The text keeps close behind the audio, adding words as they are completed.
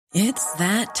It's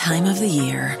that time of the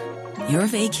year. Your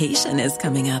vacation is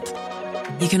coming up.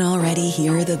 You can already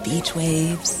hear the beach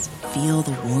waves, feel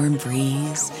the warm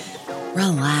breeze,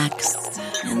 relax,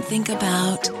 and think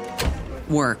about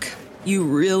work. You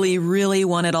really, really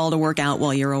want it all to work out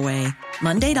while you're away.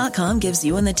 Monday.com gives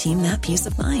you and the team that peace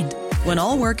of mind. When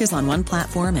all work is on one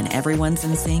platform and everyone's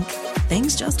in sync,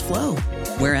 things just flow.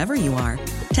 Wherever you are,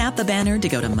 tap the banner to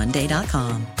go to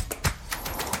Monday.com.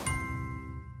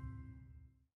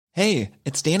 Hey,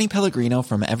 it's Danny Pellegrino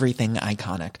from Everything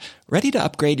Iconic. Ready to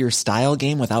upgrade your style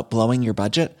game without blowing your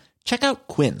budget? Check out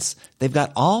Quince. They've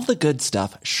got all the good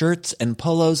stuff, shirts and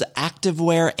polos,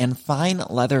 activewear, and fine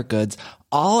leather goods,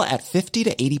 all at 50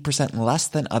 to 80% less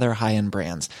than other high-end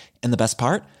brands. And the best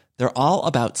part? They're all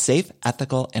about safe,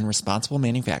 ethical, and responsible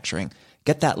manufacturing.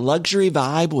 Get that luxury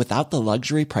vibe without the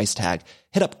luxury price tag.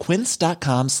 Hit up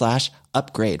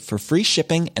quince.com/upgrade for free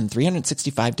shipping and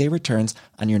 365-day returns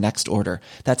on your next order.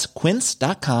 That's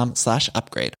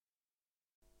quince.com/upgrade.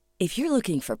 If you're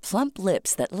looking for plump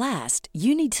lips that last,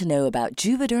 you need to know about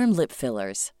Juvederm lip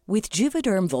fillers. With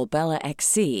Juvederm Volbella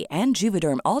XC and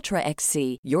Juvederm Ultra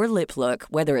XC, your lip look,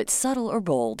 whether it's subtle or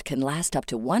bold, can last up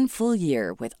to 1 full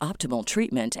year with optimal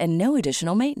treatment and no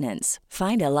additional maintenance.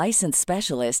 Find a licensed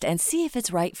specialist and see if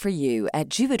it's right for you at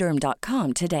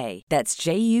Juvederm.com today. That's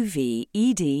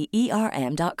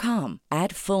JUVEDERM.com.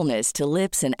 Add fullness to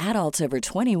lips in adults over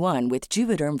 21 with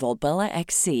Juvederm Volbella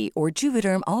XC or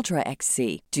Juvederm Ultra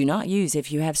XC. Do not use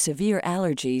if you have severe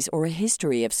allergies or a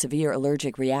history of severe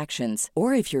allergic reactions,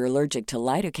 or if you're allergic to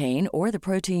lidocaine or the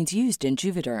proteins used in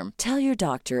Juvederm. Tell your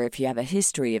doctor if you have a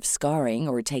history of scarring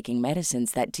or taking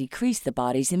medicines that decrease the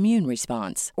body's immune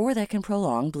response or that can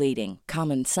prolong bleeding.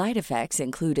 Common side effects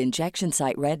include injection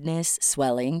site redness,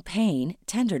 swelling, pain,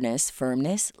 tenderness,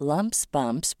 firmness, lumps,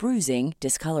 bumps, bruising,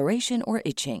 discoloration, or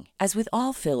itching. As with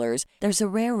all fillers, there's a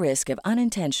rare risk of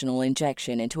unintentional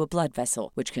injection into a blood vessel,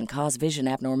 which can cause vision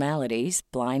abnormalities,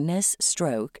 blindness,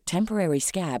 stroke, temporary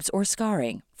scabs, or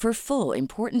scarring. For full,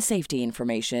 important safety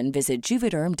information, visit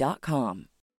Juvederm.com.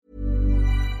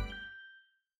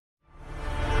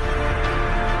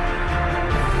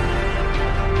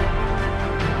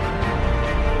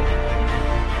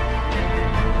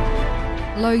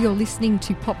 Hello, you're listening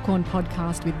to Popcorn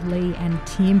Podcast with Lee and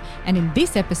Tim, and in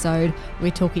this episode, we're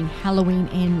talking Halloween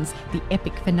Ends, the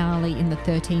epic finale in the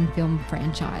 13-film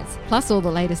franchise, plus all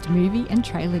the latest movie and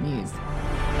trailer news.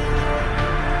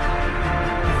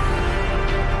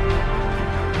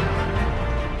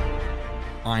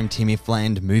 I'm Timmy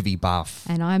Fland, movie buff.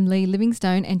 And I'm Lee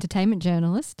Livingstone, entertainment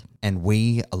journalist. And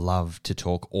we love to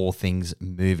talk all things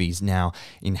movies. Now,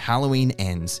 in Halloween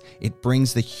Ends, it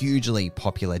brings the hugely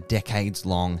popular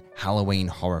decades-long Halloween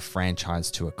horror franchise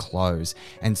to a close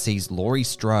and sees Laurie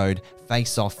Strode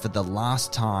face off for the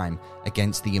last time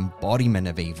against the embodiment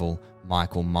of evil,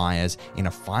 Michael Myers, in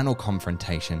a final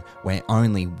confrontation where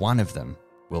only one of them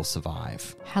will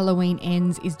survive. Halloween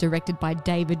Ends is directed by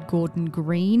David Gordon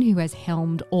Green, who has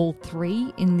helmed all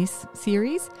three in this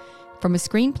series, from a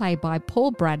screenplay by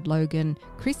Paul Brad Logan,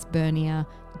 Chris Bernier,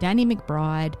 Danny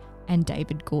McBride, and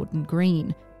David Gordon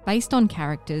Green, based on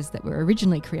characters that were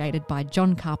originally created by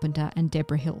John Carpenter and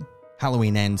Deborah Hill.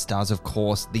 Halloween Ends stars, of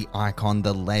course, the icon,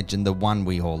 the legend, the one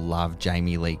we all love,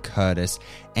 Jamie Lee Curtis,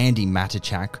 Andy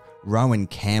Matichak, Rowan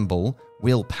Campbell,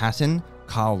 Will Patton,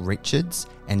 Carl Richards,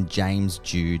 and James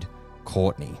Jude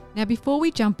Courtney. Now, before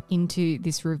we jump into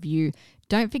this review,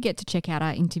 don't forget to check out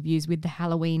our interviews with the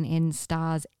Halloween Ends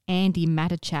stars Andy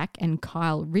Matichak and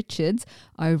Kyle Richards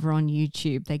over on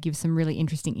YouTube. They give some really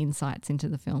interesting insights into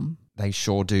the film. They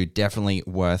sure do. Definitely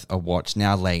worth a watch.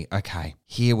 Now, Lee, okay,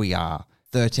 here we are.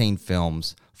 13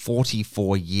 films,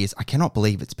 44 years. I cannot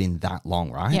believe it's been that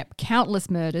long, right? Yep, countless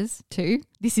murders too.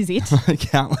 This is it.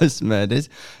 Countless murders.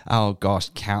 Oh gosh,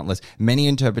 countless. Many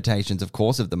interpretations, of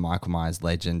course, of the Michael Myers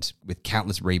legend with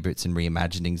countless reboots and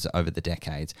reimaginings over the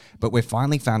decades. But we've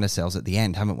finally found ourselves at the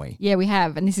end, haven't we? Yeah, we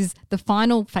have. And this is the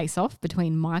final face-off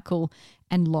between Michael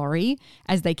and Laurie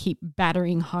as they keep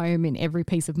battering home in every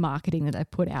piece of marketing that they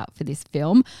put out for this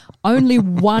film. Only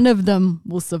one of them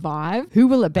will survive. Who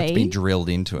will it be? That's been drilled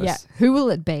into us. Yeah. Who will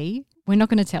it be? We're not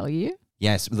going to tell you.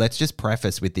 Yes, let's just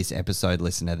preface with this episode,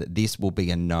 listener, that this will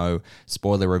be a no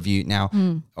spoiler review. Now,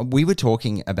 we were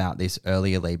talking about this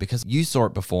earlier, Lee, because you saw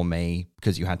it before me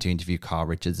because you had to interview Carl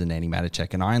Richards and Andy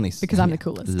Matichak, and I only... Because I'm the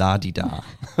coolest. La-di-da.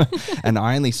 And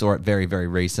I only saw it very, very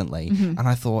recently. And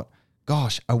I thought,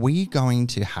 gosh, are we going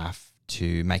to have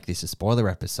to make this a spoiler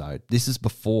episode? This is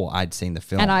before I'd seen the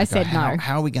film. And I said no.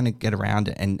 How are we going to get around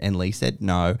it? And Lee said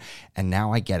no. And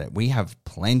now I get it. We have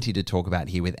plenty to talk about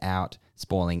here without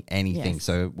spoiling anything. Yes.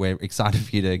 So we're excited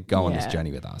for you to go on this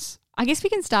journey with us. I guess we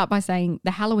can start by saying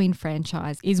the Halloween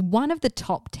franchise is one of the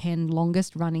top 10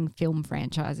 longest running film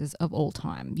franchises of all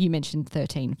time. You mentioned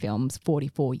 13 films,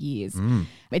 44 years.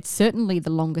 It's certainly the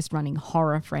longest running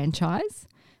horror franchise.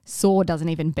 Saw doesn't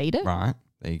even beat it. Right.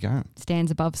 There you go. Stands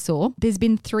above Saw. There's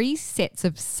been 3 sets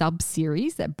of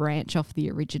sub-series that branch off the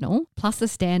original, plus a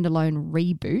standalone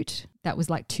reboot. That was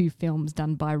like 2 films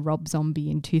done by Rob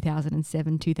Zombie in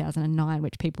 2007, 2009,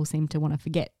 which people seem to want to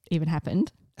forget even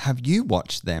happened. Have you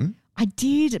watched them? I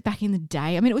did back in the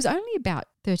day. I mean, it was only about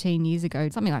 13 years ago,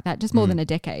 something like that, just more than a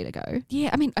decade ago. Yeah,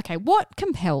 I mean, okay, what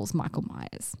compels Michael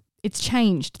Myers? It's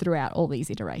changed throughout all these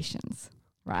iterations,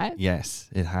 right? Yes,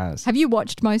 it has. Have you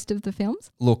watched most of the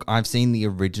films? Look, I've seen the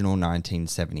original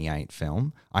 1978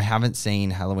 film. I haven't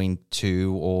seen Halloween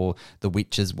 2 or The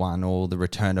Witches 1 or The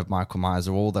Return of Michael Myers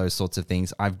or all those sorts of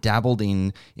things. I've dabbled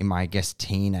in my, I guess,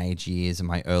 teenage years and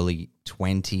my early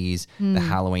 20s, the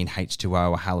Halloween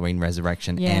H2O or Halloween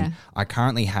Resurrection. Yeah. And I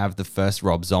currently have the first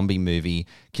Rob Zombie movie,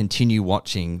 continue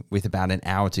watching with about an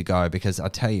hour to go because I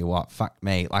tell you what, fuck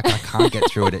me. Like I can't get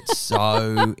through it. It's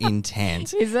so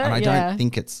intense. Is it? And I Yeah. don't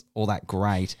think it's all that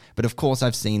great. But of course,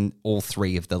 I've seen all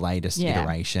 3 of the latest Yeah.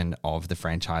 iteration of the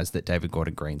franchise that David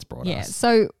Gordon Green's brought Yeah. us.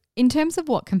 So in terms of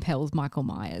what compels Michael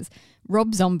Myers,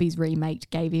 Rob Zombie's remake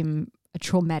gave him a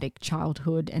traumatic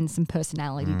childhood and some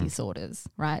personality disorders,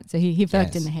 right? So he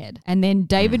fucked in Yes. the head. And then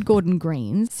David Gordon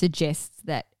Green suggests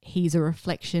that he's a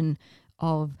reflection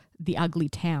of the ugly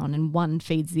town and one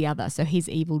feeds the other. So his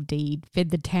evil deed fed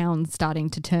the town starting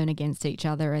to turn against each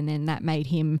other, and then that made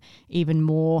him even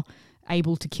more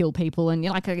able to kill people, and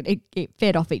it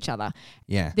fed off each other.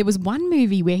 Yeah. There was one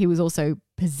movie where he was also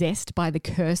possessed by the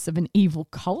curse of an evil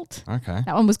cult. Okay.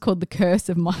 That one was called The Curse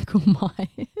of Michael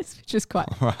Myers, which is quite,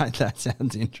 All right. That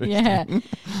sounds interesting. yeah.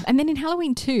 And then in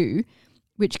Halloween 2,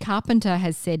 which Carpenter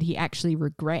has said he actually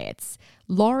regrets,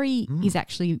 Laurie is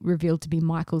actually revealed to be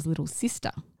Michael's little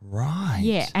sister. Right.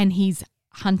 Yeah, and he's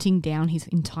hunting down his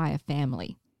entire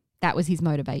family. That was his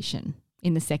motivation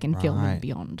in the second film Right. and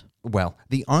beyond. Well,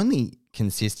 the only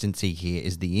consistency here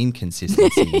is the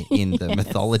inconsistency in the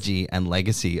mythology and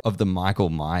legacy of the Michael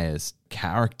Myers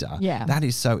character. Yeah. That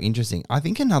is so interesting. I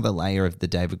think another layer of the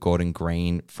David Gordon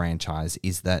Green franchise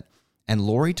is that, and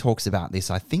Laurie talks about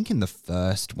this, I think in the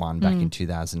first one back in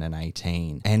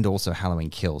 2018, and also Halloween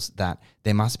Kills, that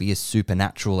there must be a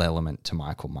supernatural element to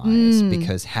Michael Myers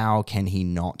because how can he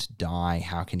not die?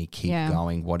 How can he keep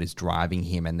going? What is driving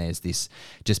him? And there's this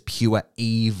just pure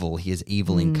evil. He is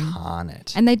evil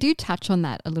incarnate. And they do touch on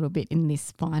that a little bit in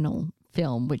this final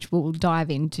film, which we'll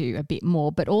dive into a bit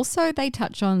more. But also they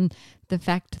touch on the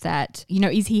fact that,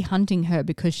 is he hunting her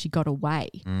because she got away?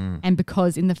 And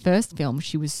because in the first film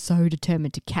she was so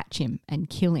determined to catch him and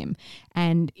kill him.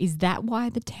 And is that why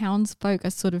the townsfolk are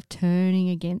sort of turning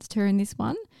against her in this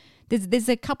one? There's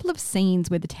a couple of scenes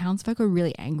where the townsfolk are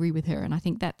really angry with her, and I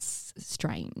think that's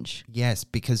strange. Yes,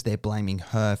 because they're blaming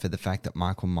her for the fact that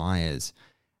Michael Myers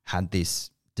had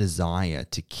this desire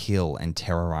to kill and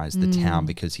terrorize the town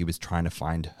because he was trying to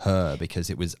find her because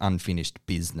it was unfinished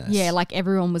business. Yeah, like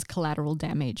everyone was collateral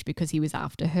damage because he was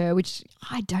after her, which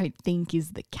I don't think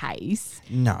is the case.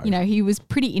 No. He was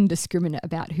pretty indiscriminate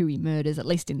about who he murders, at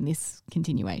least in this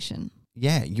continuation.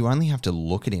 Yeah, you only have to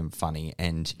look at him funny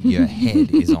and your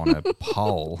head is on a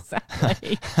pole.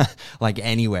 Exactly. Like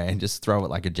anywhere and just throw it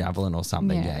like a javelin or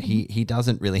something. Yeah. Yeah, he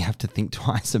doesn't really have to think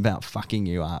twice about fucking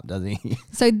you up, does he?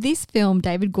 So this film,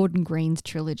 David Gordon Green's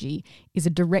trilogy, is a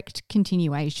direct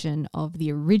continuation of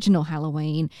the original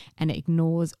Halloween, and it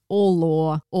ignores all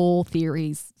lore, all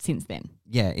theories since then.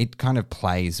 Yeah, it kind of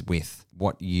plays with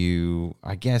what you,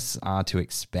 I guess, are to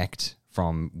expect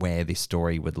from where this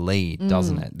story would lead,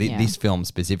 doesn't it? yeah. This film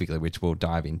specifically, which we'll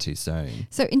dive into soon.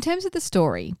 So in terms of the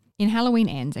story, in Halloween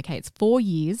Ends, it's 4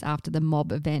 years after the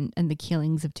mob event and the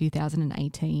killings of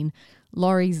 2018.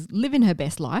 Laurie's living her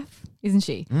best life, isn't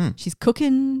she? She's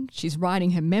cooking, she's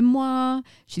writing her memoir,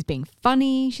 she's being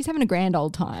funny, she's having a grand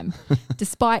old time.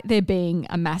 Despite there being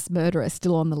a mass murderer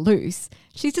still on the loose,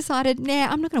 she's decided,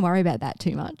 I'm not going to worry about that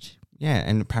too much. Yeah,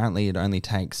 and apparently it only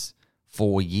takes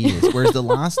 4 years. Whereas the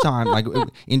last time, like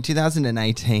in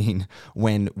 2018,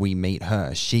 when we meet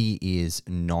her, she is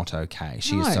not okay.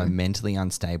 She is so No. mentally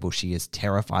unstable. She is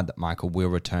terrified that Michael will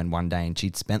return one day, and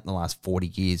she'd spent the last 40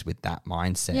 years with that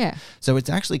mindset. Yeah. So it's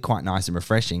actually quite nice and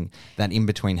refreshing that in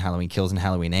between Halloween Kills and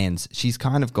Halloween Ends, she's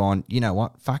kind of gone, you know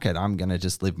what, fuck it, I'm going to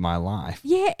just live my life.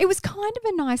 Yeah, it was kind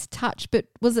of a nice touch, but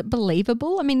was it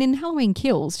believable? I mean, in Halloween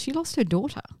Kills, she lost her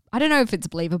daughter. I don't know if it's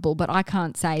believable, but I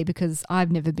can't say because I've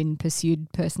never been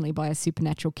pursued personally by a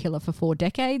supernatural killer for 4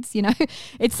 decades.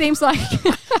 It seems like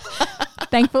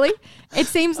thankfully. It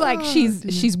seems like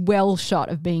she's well shot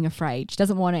of being afraid. She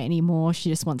doesn't want it anymore. She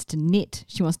just wants to knit.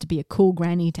 She wants to be a cool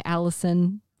granny to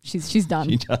Alison. She's done.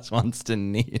 She just wants to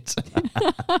knit.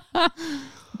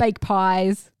 Bake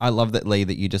pies. I love that, Lee,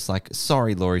 that you just like,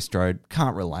 sorry, Laurie Strode,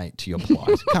 can't relate to your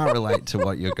plight. Can't relate to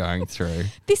what you're going through.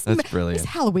 That's brilliant. This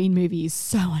Halloween movie is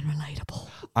so unrelatable.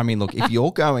 I mean, look, if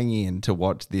you're going in to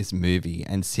watch this movie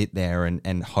and sit there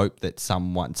and hope that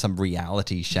some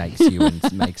reality shakes you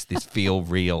and makes this feel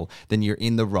real, then you're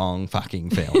in the wrong fucking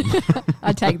film.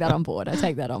 I take that on board.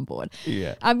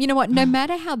 Yeah. You know what? No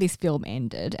matter how this film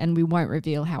ended, and we won't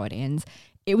reveal how it ends,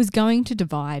 it was going to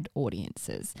divide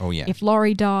audiences. Oh, yeah. If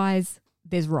Laurie dies,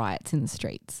 there's riots in the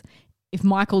streets. If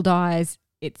Michael dies,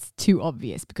 it's too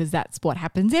obvious because that's what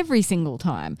happens every single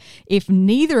time. If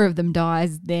neither of them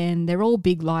dies, then they're all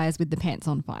big liars with the pants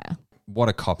on fire. What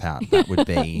a cop-out that would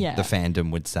be, Yeah. the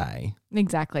fandom would say.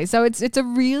 Exactly. So it's a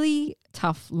really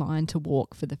tough line to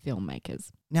walk for the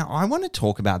filmmakers. Now, I want to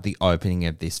talk about the opening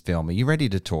of this film. Are you ready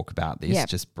to talk about this Yeah.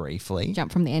 just briefly?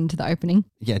 Jump from the end to the opening.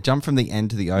 Yeah, jump from the end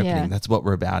to the opening. Yeah. That's what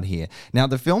we're about here. Now,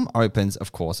 the film opens,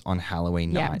 of course, on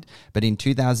Halloween Yeah. night, but in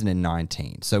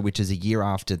 2019, so which is a year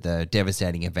after the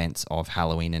devastating events of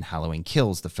Halloween and Halloween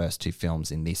Kills, the first two films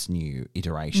in this new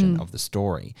iteration of the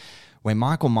story, where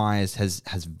Michael Myers has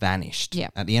vanished. Yeah.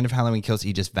 At the end of Halloween Kills,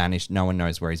 he just vanished. No one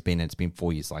knows where he's been, and it's been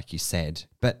 4 years, like you said.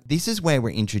 But this is where we're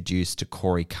introduced to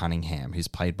Corey Cunningham, who's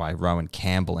played by Rowan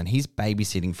Campbell, and he's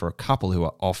babysitting for a couple who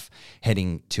are off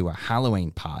heading to a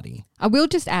Halloween party. I will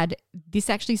just add,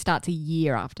 this actually starts a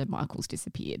year after Michael's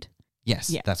disappeared.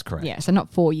 Yes, that's correct. Yeah, so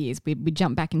not 4 years. We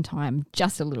jump back in time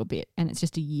just a little bit, and it's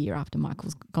just a year after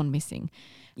Michael's gone missing.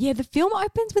 Yeah, the film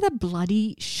opens with a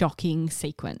bloody, shocking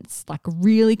sequence, like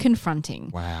really confronting.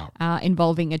 Wow.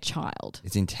 Involving a child.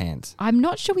 It's intense. I'm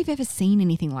not sure we've ever seen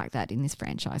anything like that in this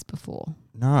franchise before.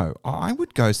 No, I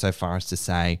would go so far as to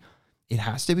say it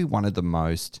has to be one of the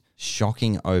most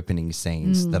shocking opening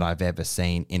scenes that I've ever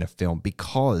seen in a film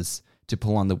because, to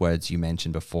pull on the words you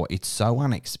mentioned before, it's so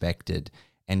unexpected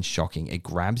and shocking. It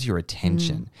grabs your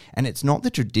attention. And it's not the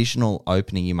traditional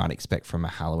opening you might expect from a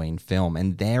Halloween film.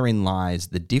 And therein lies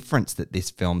the difference that this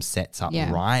film sets up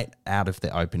right out of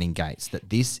the opening gates, that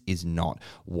this is not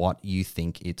what you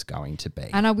think it's going to be.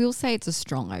 And I will say it's a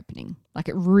strong opening. Like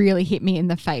it really hit me in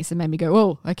the face and made me go,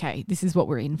 oh, okay, this is what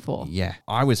we're in for. Yeah,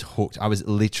 I was hooked. I was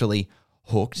literally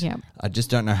hooked. Yeah. I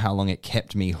just don't know how long it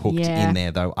kept me hooked in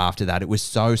there though after that. It was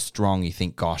so strong you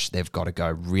think, gosh, they've got to go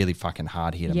really fucking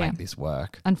hard here to make this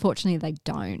work. Unfortunately, they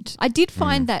don't. I did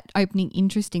find that opening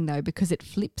interesting though because it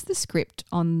flips the script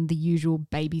on the usual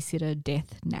babysitter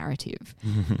death narrative.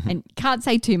 And can't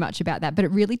say too much about that, but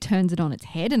it really turns it on its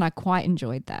head and I quite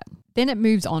enjoyed that. Then it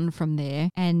moves on from there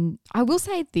and I will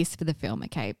say this for the film,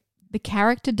 okay? The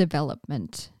character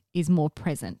development is more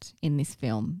present in this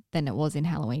film than it was in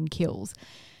Halloween Kills.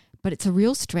 But it's a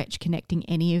real stretch connecting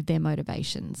any of their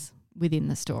motivations within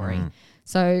the story.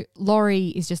 So Laurie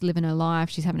is just living her life.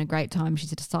 She's having a great time.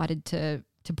 She's decided to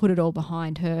put it all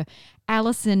behind her.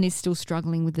 Alison is still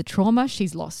struggling with the trauma.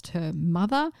 She's lost her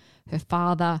mother, her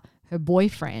father, her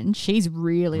boyfriend. She's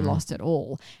really lost it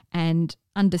all. And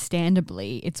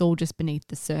understandably, it's all just beneath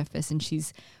the surface and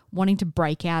she's wanting to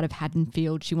break out of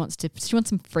Haddonfield. She wants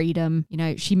some freedom. You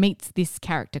know, she meets this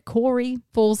character, Corey,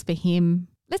 falls for him.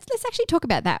 Let's actually talk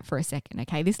about that for a second,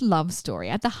 okay? This love story.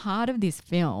 At the heart of this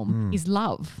film is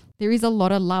love. There is a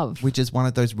lot of love. Which is one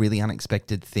of those really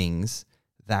unexpected things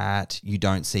that you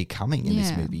don't see coming in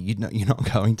this movie. You're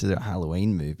not going to the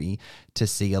Halloween movie to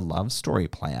see a love story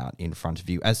play out in front of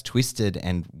you. As twisted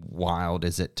and wild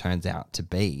as it turns out to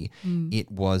be,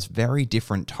 it was very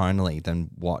different tonally than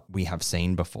what we have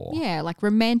seen before. Yeah, like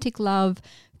romantic love,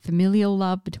 familial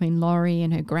love between Laurie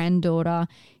and her granddaughter.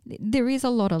 There is a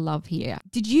lot of love here.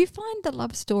 Did you find the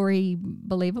love story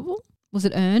believable? Was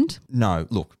it earned? No,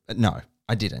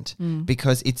 I didn't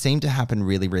because it seemed to happen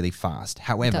really, really fast.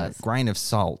 However, grain of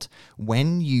salt,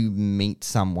 when you meet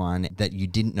someone that you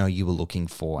didn't know you were looking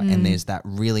for and there's that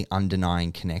really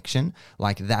undenying connection,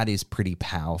 like that is pretty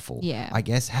powerful. Yeah. I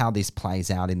guess how this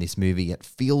plays out in this movie, it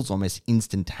feels almost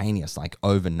instantaneous, like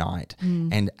overnight.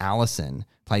 And Alison,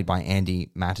 played by Andy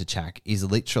Matichak, is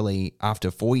literally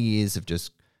after 4 years of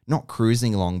just not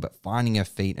cruising along, but finding her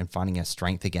feet and finding her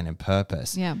strength again and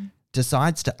purpose. Yeah.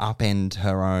 Decides to upend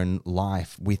her own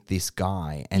life with this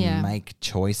guy and make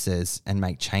choices and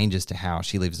make changes to how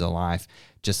she lives her life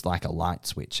just like a light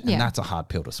switch. And that's a hard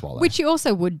pill to swallow. Which you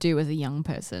also would do as a young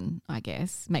person, I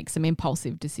guess, make some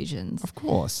impulsive decisions. Of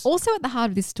course. Also at the heart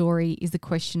of this story is the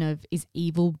question of, is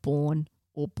evil born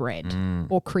or bred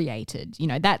or created. You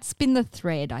know, that's been the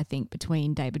thread, I think,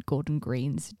 between David Gordon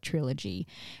Green's trilogy.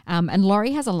 And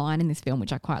Laurie has a line in this film,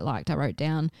 which I quite liked, I wrote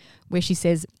down, where she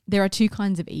says, there are two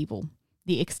kinds of evil,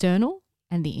 the external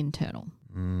and the internal.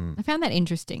 I found that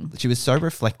interesting. She was so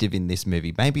reflective in this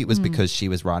movie. Maybe it was because she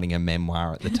was writing a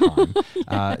memoir at the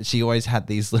time. She always had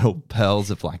these little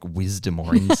pearls of like wisdom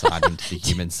or insight into the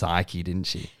human psyche, didn't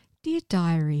she? Dear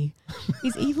diary,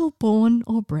 is evil born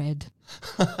or bred?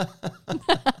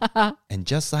 And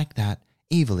just like that,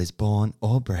 evil is born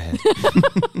or bred.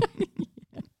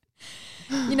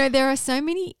 You know, there are so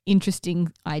many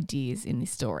interesting ideas in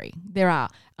this story. There are.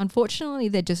 Unfortunately,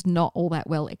 they're just not all that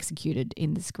well executed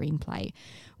in the screenplay.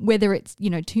 Whether it's, you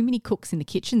know, too many cooks in the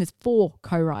kitchen, there's 4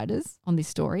 co-writers on this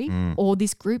story, or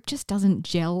this group just doesn't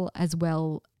gel as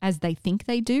well as they think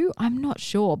they do. I'm not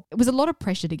sure. It was a lot of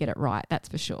pressure to get it right, that's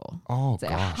for sure. Oh, it's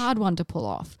gosh. a hard one to pull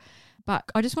off. But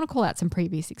I just want to call out some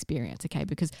previous experience, okay?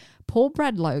 Because Paul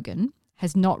Brad Logan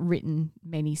has not written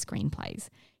many screenplays.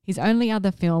 His only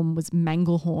other film was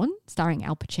Manglehorn, starring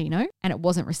Al Pacino, and it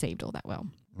wasn't received all that well.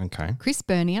 Okay. Chris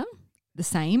Bernier, the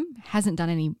same, hasn't done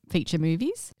any feature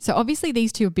movies. So obviously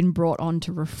these two have been brought on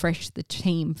to refresh the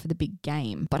team for the big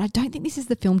game. But I don't think this is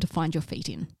the film to find your feet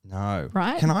in. No.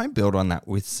 Right? Can I build on that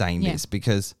with saying this?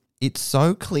 Because it's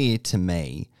so clear to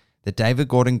me that David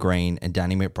Gordon Green and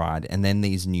Danny McBride and then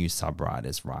these new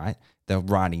sub-writers, right, the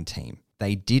writing team,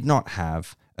 they did not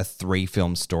have a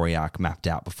 3-film story arc mapped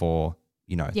out before,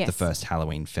 you know, the first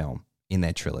Halloween film in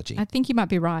their trilogy. I think you might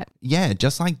be right. Yeah,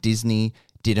 just like Disney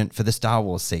didn't for the Star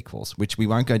Wars sequels, which we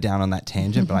won't go down on that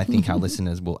tangent, but I think our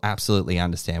listeners will absolutely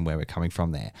understand where we're coming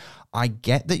from there. I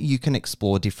get that you can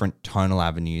explore different tonal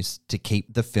avenues to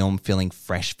keep the film feeling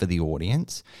fresh for the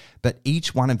audience, but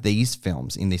each one of these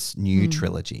films in this new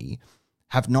trilogy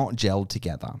have not gelled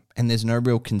together, and there's no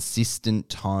real consistent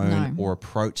tone or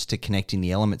approach to connecting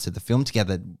the elements of the film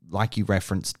together, like you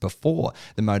referenced before,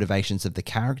 the motivations of the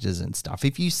characters and stuff.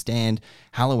 If you stand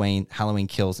Halloween, Halloween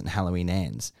Kills, and Halloween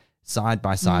Ends side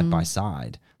by side by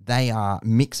side, they are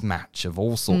mix match of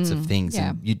all sorts of things. Yeah.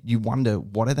 And you wonder,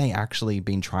 what are they actually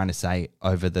been trying to say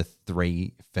over the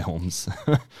 3 films?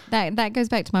 That goes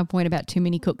back to my point about too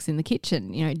many cooks in the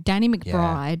kitchen. You know, Danny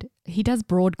McBride, he does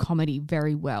broad comedy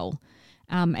very well.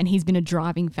 And he's been a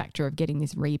driving factor of getting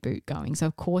this reboot going. So,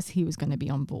 of course, he was going to be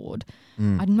on board.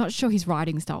 I'm not sure his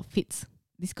writing style fits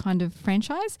this kind of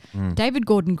franchise. David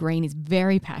Gordon Green is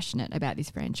very passionate about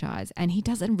this franchise, and he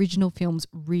does original films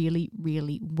really,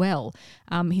 really well.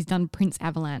 He's done Prince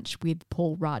Avalanche with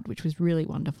Paul Rudd, which was really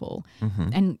wonderful.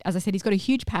 And as I said, he's got a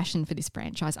huge passion for this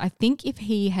franchise. I think if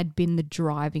he had been the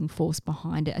driving force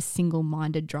behind it, a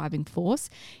single-minded driving force,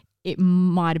 it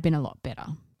might have been a lot better.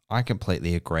 I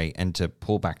completely agree. And to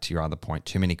pull back to your other point,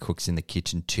 too many cooks in the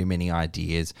kitchen, too many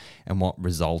ideas. And what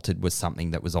resulted was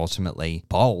something that was ultimately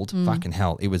bold. Fucking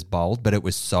hell, it was bold, but it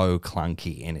was so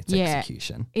clunky in its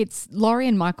execution. It's Laurie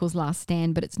and Michael's last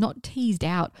stand, but it's not teased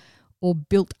out or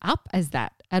built up as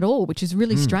that at all, which is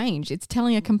really strange. It's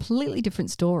telling a completely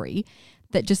different story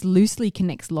that just loosely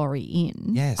connects Laurie in.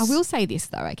 Yes. I will say this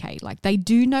though, okay, like they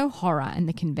do know horror and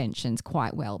the conventions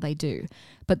quite well, they do.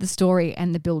 But the story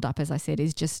and the build-up, as I said,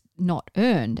 is just not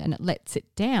earned and it lets it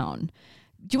down.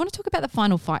 Do you want to talk about the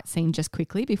final fight scene just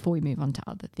quickly before we move on to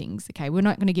other things? Okay, we're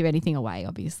not going to give anything away,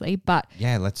 obviously, but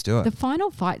yeah, let's do it. The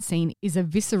final fight scene is a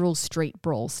visceral street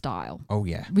brawl style. Oh,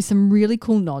 yeah. With some really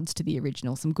cool nods to the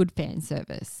original, some good fan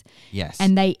service. Yes.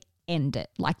 And they end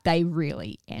it, like they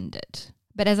really end it.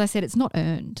 But as I said, it's not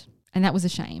earned, and that was a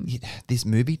shame. This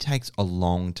movie takes a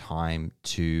long time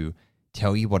to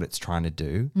tell you what it's trying to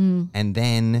do, and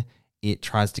then it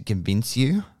tries to convince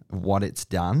you what it's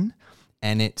done.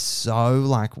 And it's so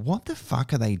like, what the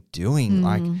fuck are they doing?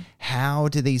 Like, how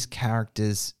do these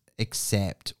characters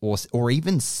accept or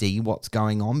even see what's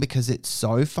going on? Because it's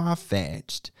so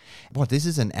far-fetched. This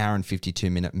is an hour and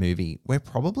 52-minute movie. We're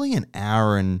probably an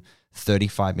hour and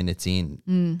 35 minutes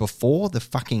in before the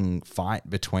fucking fight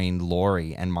between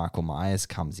Laurie and Michael Myers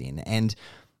comes in. And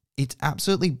it's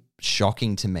absolutely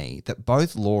shocking to me that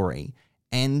both Laurie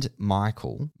and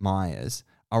Michael Myers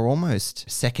are almost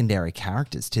secondary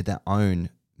characters to their own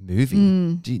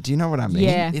movie. Do you know what I mean?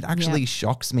 Yeah, it actually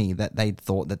shocks me that they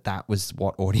thought that was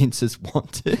what audiences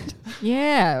wanted.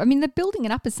 Yeah. I mean, they're building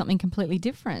it up as something completely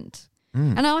different.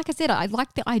 And like I said, I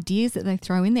like the ideas that they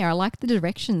throw in there. I like the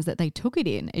directions that they took it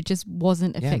in. It just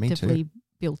wasn't effectively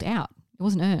built out. It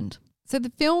wasn't earned. So the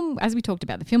film, as we talked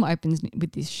about, the film opens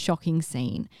with this shocking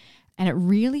scene, and it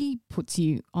really puts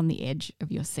you on the edge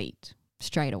of your seat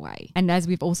straight away. And as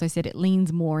we've also said, it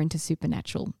leans more into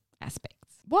supernatural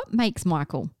aspects. What makes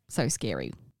Michael so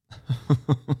scary?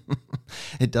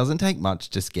 It doesn't take much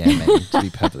to scare me, to be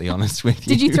perfectly honest with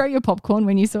you. Did you throw your popcorn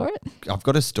when you saw it? I've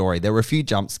got a story. There were a few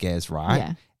jump scares, right?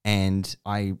 Yeah. And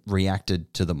I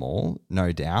reacted to them all,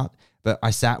 no doubt. But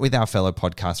I sat with our fellow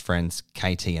podcast friends,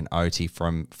 KT and Oti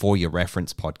from For Your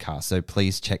Reference podcast, so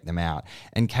please check them out.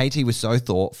 And KT was so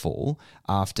thoughtful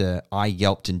after I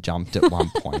yelped and jumped at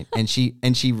one point, and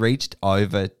she reached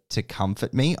over to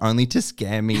comfort me, only to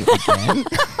scare me again.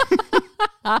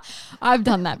 I've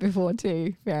done that before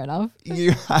too. Fair enough.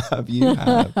 You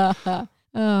have.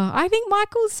 I think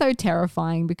Michael's so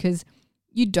terrifying because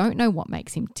you don't know what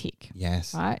makes him tick.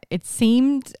 Yes. Right? It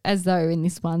seemed as though in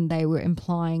this one they were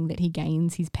implying that he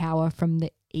gains his power from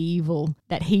the evil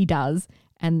that he does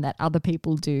and that other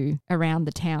people do around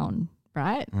the town,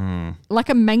 right? Like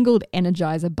a mangled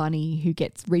Energizer bunny who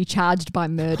gets recharged by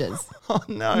murders. Oh,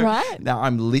 no. Right? Now,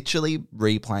 I'm literally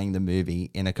replaying the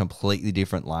movie in a completely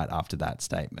different light after that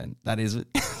statement. That is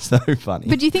so funny.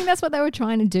 But do you think that's what they were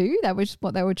trying to do? That was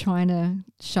what they were trying to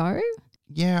show?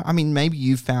 Yeah, I mean, maybe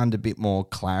you found a bit more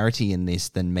clarity in this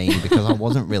than me because I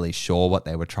wasn't really sure what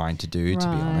they were trying to do, to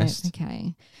be honest.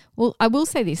 Okay. Well, I will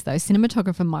say this, though.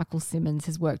 Cinematographer Michael Simmons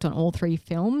has worked on all 3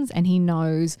 films and he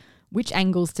knows which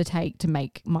angles to take to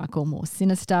make Michael more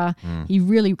sinister. He's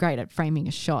really great at framing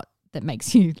a shot that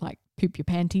makes you, like, poop your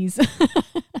panties.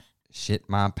 Shit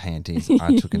my panties.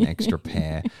 I took an extra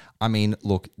pair. I mean,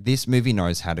 look, this movie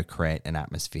knows how to create an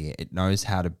atmosphere. It knows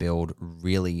how to build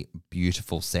really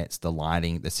beautiful sets, the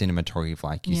lighting, the cinematography,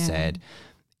 like you said.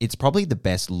 It's probably the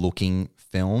best looking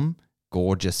film,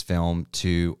 gorgeous film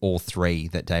to all 3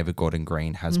 that David Gordon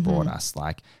Green has brought us.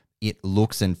 Like, it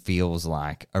looks and feels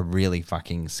like a really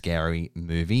fucking scary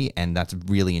movie, and that's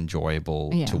really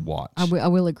enjoyable to watch. I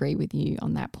will agree with you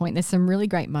on that point. There's some really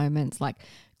great moments like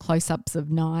close-ups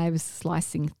of knives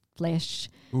slicing flesh,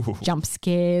 jump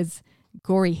scares,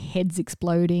 gory heads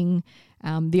exploding,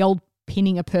 the old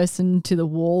pinning a person to the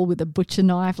wall with a butcher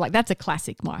knife. Like, that's a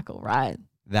classic Michael, right?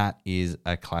 That is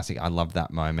a classic. I love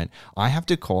that moment. I have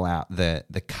to call out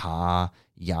the car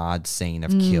yard scene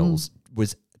of kills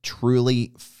was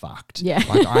truly fucked. Yeah.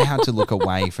 Like, I had to look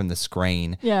away from the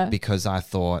screen Yeah. because I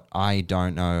thought, I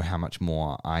don't know how much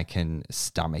more I can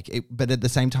stomach. But at the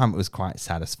same time, it was quite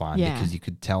satisfying because you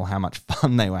could tell how much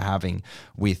fun they were having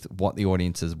with what the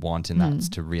audiences want, and that's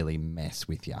to really mess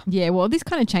with you. Yeah, well, this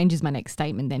kind of changes my next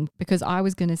statement then, because I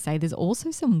was going to say there's also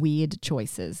some weird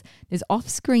choices. There's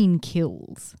off-screen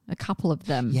kills, a couple of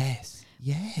them. Yes.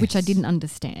 Which I didn't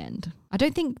understand. I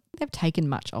don't think they've taken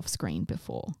much off-screen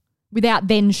before without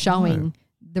then showing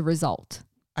the result.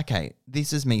 Okay,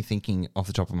 this is me thinking off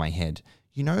the top of my head.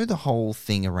 You know, the whole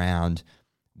thing around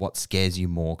what scares you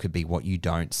more could be what you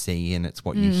don't see and it's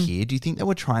what you hear. Do you think they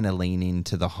were trying to lean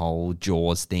into the whole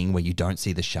Jaws thing where you don't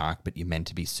see the shark but you're meant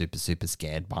to be super, super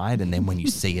scared by it, and then when you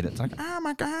see it, it's like, oh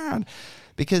my God.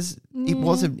 Because it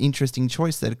was an interesting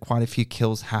choice that quite a few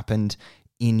kills happened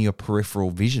in your peripheral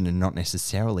vision and not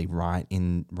necessarily right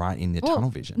in the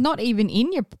tunnel vision. Not even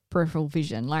in your peripheral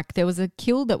vision. Like, there was a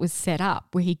kill that was set up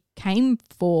where he came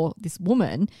for this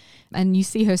woman and you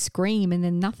see her scream and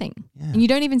then nothing. Yeah. And you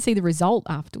don't even see the result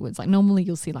afterwards. Like, normally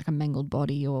you'll see like a mangled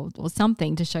body or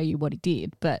something to show you what he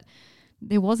did, but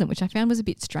there wasn't, which I found was a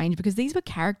bit strange because these were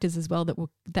characters as well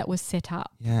that were set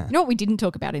up. Yeah. You know what we didn't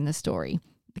talk about in the story?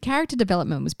 The character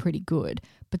development was pretty good,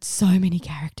 but so many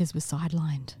characters were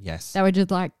sidelined. Yes. They were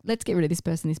just like, let's get rid of this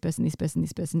person, this person, this person,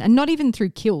 this person. And not even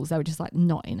through kills. They were just like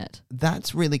not in it.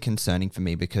 That's really concerning for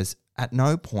me because at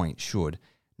no point should,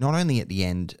 not only at the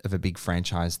end of a big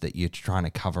franchise that you're trying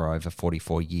to cover over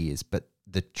 44 years, but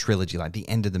the trilogy, like the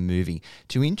end of the movie,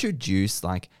 to introduce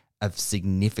like a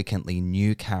significantly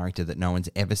new character that no one's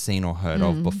ever seen or heard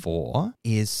of before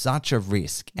is such a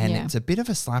risk. And it's a bit of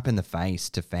a slap in the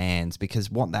face to fans because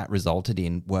what that resulted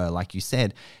in were, like you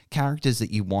said, characters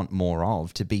that you want more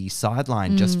of to be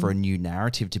sidelined just for a new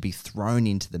narrative to be thrown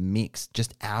into the mix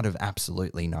just out of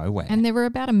absolutely nowhere. And there were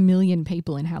about 1 million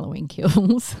people in Halloween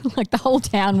Kills. Like, the whole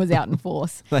town was out in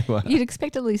force. They were. You'd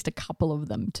expect at least a couple of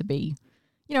them to be,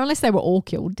 you know, unless they were all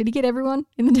killed. Did he get everyone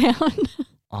in the town?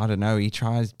 I don't know. He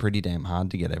tries pretty damn hard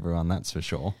to get everyone, that's for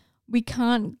sure. We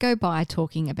can't go by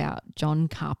talking about John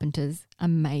Carpenter's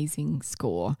amazing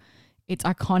score. It's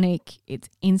iconic. It's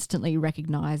instantly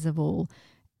recognizable.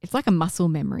 It's like a muscle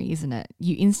memory, isn't it?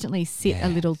 You instantly sit a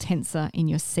little tenser in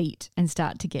your seat and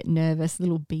start to get nervous.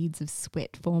 Little beads of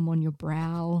sweat form on your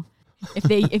brow.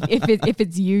 If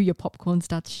it's you, your popcorn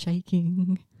starts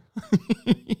shaking.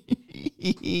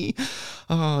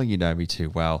 Oh, you know me too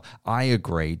well. I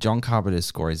agree. John Carpenter's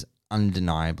score is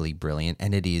undeniably brilliant,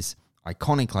 and it is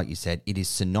iconic, like you said. It is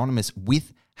synonymous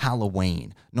with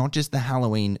Halloween, not just the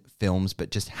Halloween films,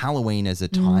 but just Halloween as a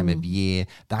time of year.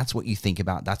 That's what you think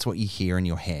about. That's what you hear in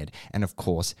your head. And of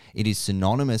course, it is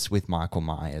synonymous with Michael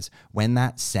Myers. When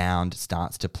that sound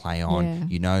starts to play on,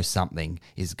 you know something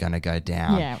is going to go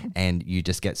down and you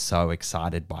just get so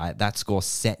excited by it. That score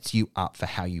sets you up for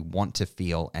how you want to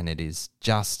feel, and it is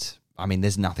just... I mean,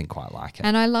 there's nothing quite like it.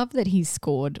 And I love that he's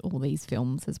scored all these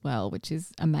films as well, which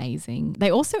is amazing. They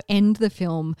also end the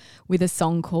film with a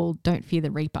song called Don't Fear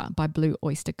the Reaper by Blue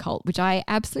Oyster Cult, which I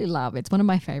absolutely love. It's one of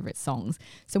my favorite songs.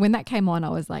 So when that came on, I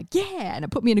was like, yeah, and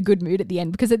it put me in a good mood at the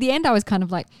end, because at the end I was kind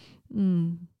of like,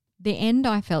 the end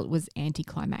I felt was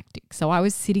anticlimactic. So I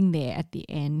was sitting there at the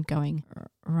end going,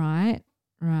 right,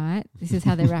 this is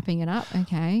how they're wrapping it up.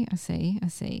 Okay, I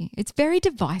see. It's very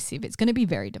divisive. It's going to be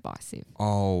very divisive.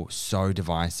 Oh, so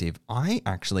divisive. I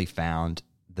actually found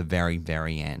the very,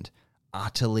 very end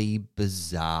utterly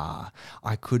bizarre.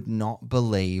 I could not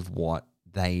believe what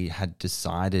they had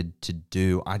decided to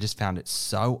do. I just found it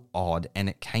so odd, and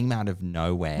it came out of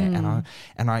nowhere.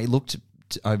 And I looked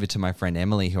over to my friend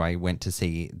Emily, who I went to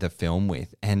see the film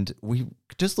with, and we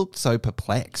just looked so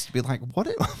perplexed. Be like,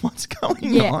 what's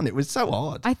going on? It was so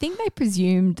odd. I think they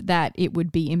presumed that it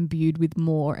would be imbued with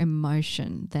more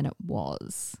emotion than it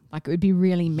was. Like, it would be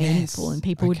really meaningful, and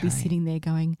people would be sitting there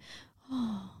going,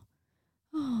 oh,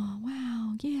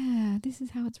 wow, yeah, this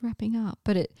is how it's wrapping up.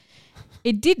 But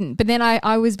it didn't. But then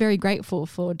I was very grateful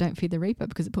for Don't Fear the Reaper,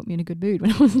 because it put me in a good mood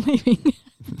when I was leaving.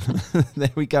 There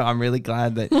we go. I'm really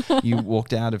glad that you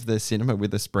walked out of the cinema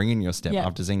with a spring in your step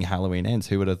after seeing Halloween Ends.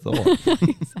 Who would have thought?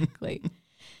 Exactly.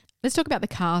 Let's talk about the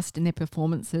cast and their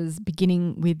performances,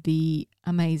 beginning with the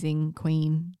amazing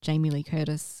Queen, Jamie Lee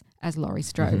Curtis, as Laurie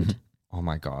Strode. Oh,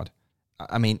 my God.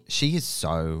 I mean, she is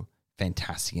so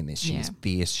fantastic in this. She is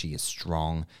fierce. She is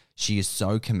strong. She is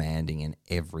so commanding in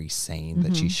every scene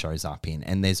that she shows up in.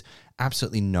 And there's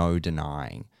absolutely no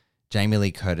denying Jamie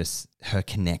Lee Curtis, her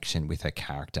connection with her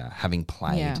character, having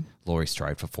played Laurie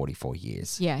Strode for 44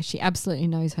 years. Yeah, she absolutely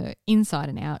knows her inside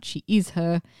and out. She is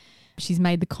her. She's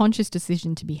made the conscious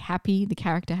decision to be happy, the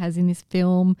character has in this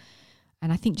film.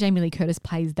 And I think Jamie Lee Curtis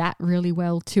plays that really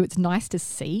well too. It's nice to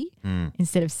see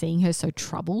instead of seeing her so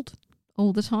troubled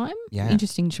all the time. Yeah.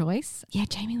 Interesting choice. Yeah,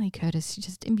 Jamie Lee Curtis, she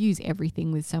just imbues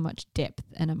everything with so much depth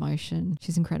and emotion.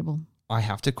 She's incredible. I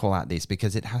have to call out this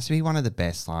because it has to be one of the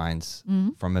best lines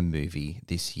from a movie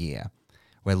this year,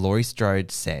 where Laurie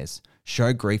Strode says,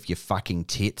 "Show grief your fucking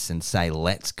tits and say,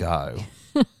 let's go."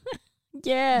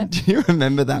 Yeah. Do you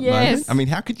remember that moment? I mean,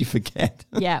 how could you forget?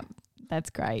 Yeah, that's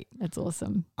great. That's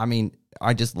awesome. I mean,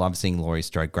 I just love seeing Laurie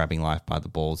Strode grabbing life by the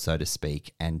balls, so to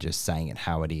speak, and just saying it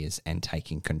how it is and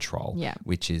taking control,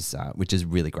 which is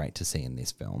really great to see in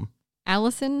this film.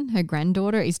 Allison, her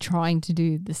granddaughter, is trying to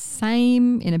do the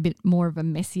same in a bit more of a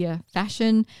messier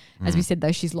fashion. As we said,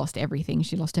 though, she's lost everything.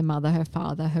 She lost her mother, her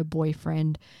father, her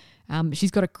boyfriend.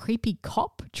 She's got a creepy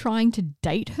cop trying to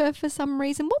date her for some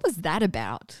reason. What was that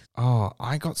about? Oh,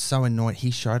 I got so annoyed.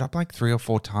 He showed up like 3 or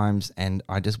 4 times and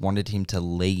I just wanted him to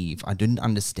leave. I didn't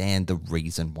understand the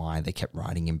reason why they kept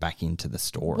writing him back into the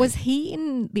story. Was he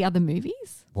in the other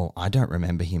movies? Well, I don't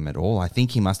remember him at all. I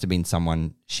think he must have been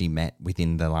someone she met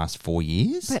within the last 4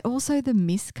 years. But also the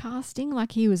miscasting,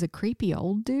 like he was a creepy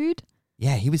old dude.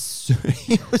 Yeah, he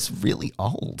was really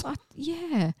old.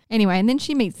 Yeah. Anyway, and then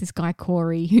she meets this guy,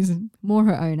 Corey, who's more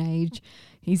her own age.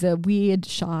 He's a weird,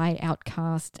 shy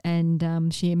outcast,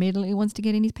 and she immediately wants to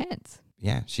get in his pants.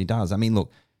 Yeah, she does. I mean,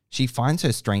 look, she finds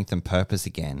her strength and purpose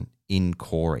again in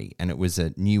Corey, and it was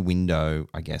a new window,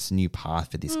 I guess, new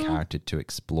path for this character to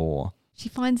explore. She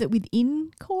finds it within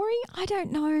Corey. I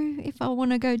don't know if I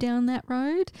want to go down that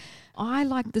road. I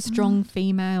like the strong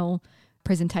female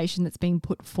presentation that's being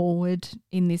put forward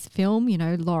in this film. You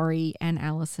know, Laurie and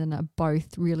Allison are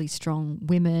both really strong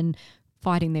women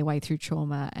fighting their way through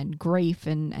trauma and grief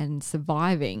and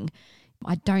surviving.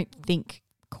 I don't think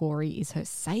Corey is her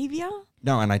savior.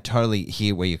 No, and I totally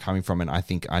hear where you're coming from, and I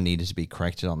think I needed to be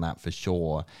corrected on that for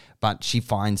sure. But she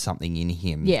finds something in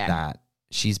him that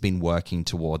she's been working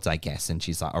towards, I guess, and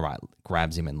she's like, all right,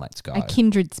 grabs him and let's go. A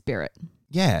kindred spirit.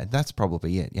 Yeah, that's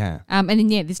probably it, yeah. And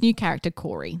then, this new character,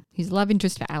 Corey, who's love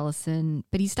interest for Allison,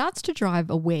 but he starts to drive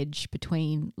a wedge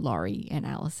between Laurie and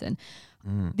Allison.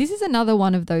 This is another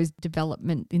one of those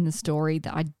development in the story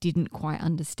that I didn't quite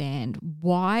understand.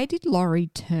 Why did Laurie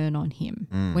turn on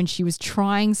him when she was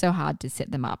trying so hard to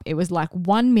set them up? It was like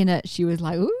 1 minute she was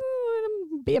like,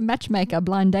 ooh, be a matchmaker,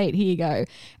 blind date, here you go.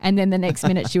 And then the next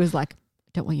minute she was like,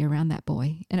 don't want you around that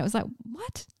boy. And it was like,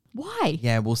 what? Why?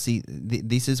 Yeah, well, see,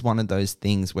 this is one of those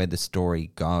things where the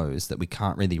story goes that we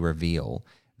can't really reveal,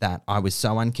 that I was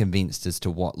so unconvinced as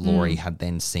to what Laurie had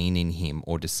then seen in him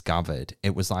or discovered.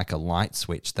 It was like a light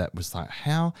switch that was like,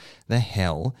 how the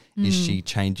hell is she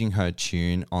changing her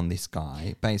tune on this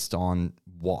guy based on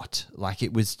what? Like,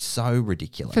 it was so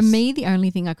ridiculous. For me, the only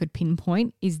thing I could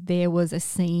pinpoint is there was a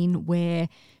scene where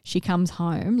she comes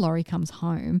home, Laurie comes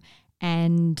home,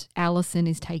 and Alison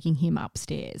is taking him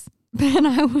upstairs. And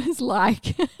I was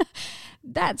like,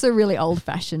 that's a really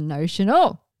old-fashioned notion.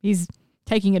 Oh, he's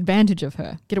taking advantage of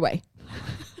her. Get away.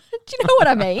 Do you know what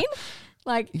I mean?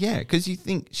 Like, yeah, because you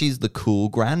think she's the cool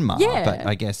grandma, Yeah. but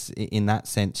I guess in that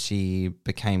sense she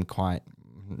became quite,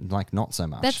 like, not so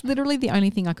much. that's literally the only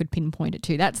thing I could pinpoint it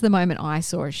to. That's the moment I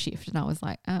saw a shift and I was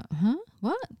like,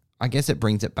 what? I guess it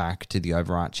brings it back to the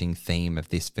overarching theme of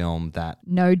this film that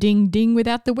No ding ding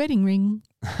without the wedding ring.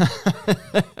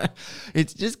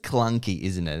 it's just clunky,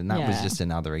 isn't it? And that was Yeah. just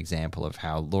another example of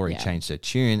how Laurie Yeah. changed her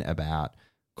tune about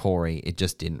Corey. It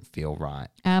just didn't feel right.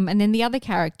 And then the other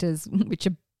characters, which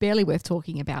are barely worth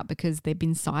talking about because they've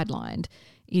been sidelined,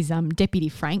 is Deputy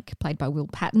Frank, played by Will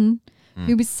Patton,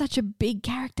 who was such a big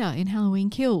character in Halloween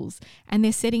Kills. And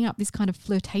they're setting up this kind of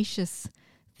flirtatious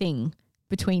thing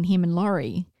between him and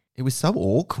Laurie. It was so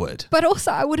awkward. But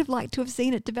also I would have liked to have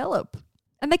seen it develop.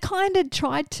 And they kind of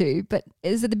tried to, but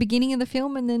it was at the beginning of the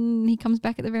film and then he comes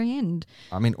back at the very end.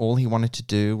 I mean, all he wanted to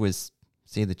do was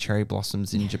see the cherry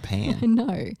blossoms in I Japan.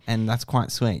 know. And that's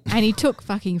quite sweet. And he took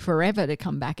fucking forever to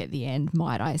come back at the end,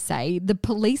 might I say. The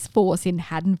police force in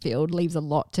Haddonfield leaves a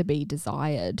lot to be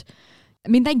desired. I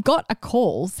mean, they got a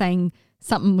call saying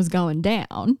something was going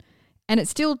down and it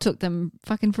still took them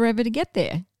fucking forever to get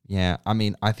there. Yeah, I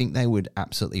mean, I think they would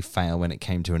absolutely fail when it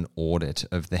came to an audit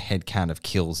of the head count of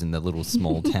kills in the little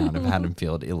small town of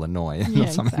Haddonfield, Illinois. Yeah,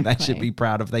 Something they exactly. should be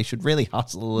proud of. They should really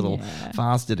hustle a little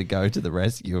faster to go to the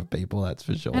rescue of people, that's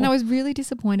for sure. And I was really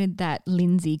disappointed that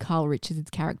Lindsay, Kyle Richards'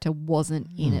 character, wasn't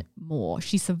in it more.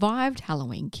 She survived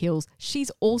Halloween Kills.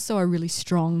 She's also a really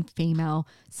strong female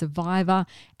survivor.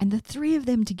 And the three of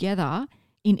them together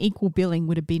in equal billing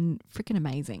would have been freaking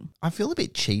amazing. I feel a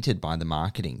bit cheated by the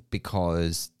marketing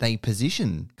because they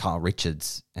position Kyle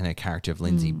Richards and her character of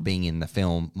Lindsay being in the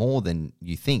film more than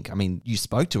you think. I mean, you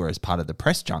spoke to her as part of the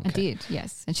press I junket. did,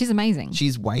 yes. And she's amazing.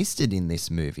 She's wasted in this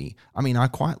movie. I mean, I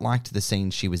quite liked the scene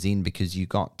she was in because you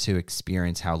got to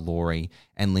experience how Laurie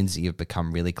and Lindsay have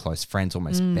become really close friends,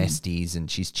 almost besties, and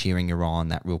she's cheering her on,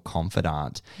 that real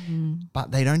confidant.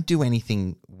 But they don't do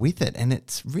anything with it. And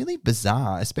it's really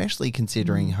bizarre, especially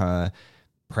considering her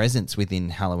presence within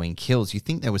Halloween Kills. You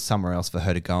think there was somewhere else for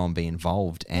her to go and be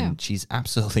involved, and she's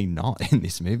absolutely not in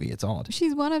this movie. It's odd.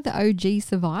 She's one of the OG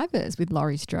survivors with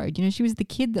Laurie Strode. You know, she was the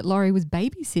kid that Laurie was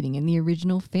babysitting in the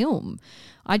original film.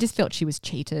 I just felt she was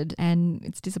cheated, and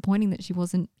it's disappointing that she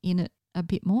wasn't in it a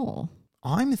bit more.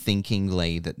 I'm thinking,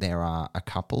 Lee, that there are a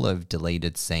couple of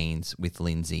deleted scenes with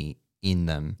Lindsay in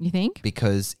them. You think?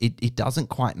 Because it doesn't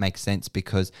quite make sense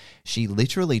because she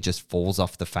literally just falls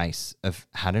off the face of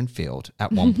Haddonfield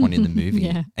at one point in the movie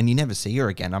Yeah. and you never see her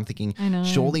again. I'm thinking, I know.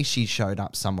 surely she showed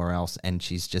up somewhere else and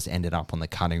she's just ended up on the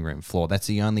cutting room floor. That's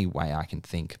the only way I can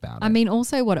think about it. I mean,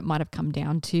 also what it might have come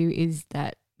down to is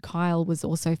that Kyle was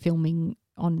also filming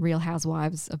on Real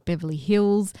Housewives of Beverly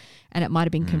Hills, and it might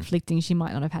have been conflicting. She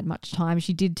might not have had much time.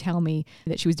 She did tell me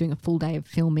that she was doing a full day of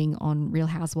filming on Real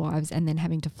Housewives and then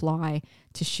having to fly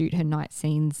to shoot her night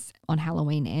scenes on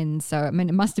Halloween Ends. So, I mean,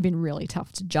 it must have been really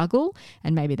tough to juggle,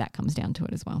 and maybe that comes down to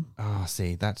it as well. Oh,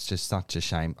 see, that's just such a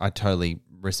shame. I totally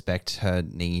respect her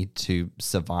need to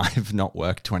survive, not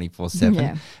work 24/7.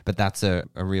 Yeah. But that's a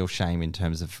real shame in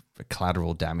terms of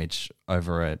collateral damage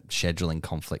over a scheduling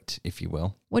conflict, if you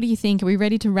will. What do you think? Are we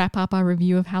ready to wrap up our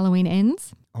review of Halloween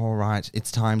Ends? All right,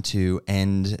 it's time to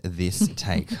end this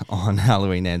take on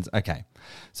Halloween Ends. Okay,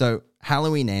 so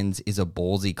Halloween Ends is a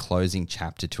ballsy closing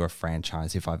chapter to a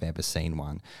franchise if I've ever seen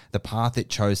one. The path it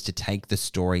chose to take the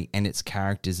story and its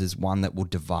characters is one that will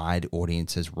divide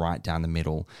audiences right down the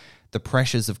middle. The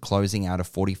pressures of closing out a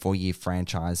 44-year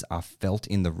franchise are felt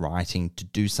in the writing to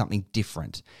do something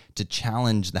different, to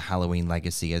challenge the Halloween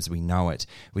legacy as we know it,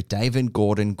 with David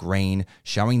Gordon Green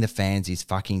showing the fans his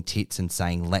fucking tits and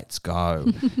saying, "Let's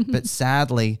go." But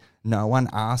sadly, no one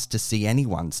asked to see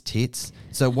anyone's tits.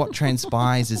 So what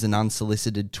transpires is an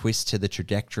unsolicited twist to the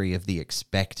trajectory of the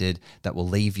expected that will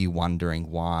leave you wondering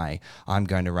why. I'm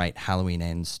going to rate Halloween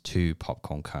Ends 2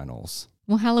 popcorn kernels.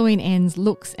 Well, Halloween Ends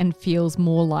looks and feels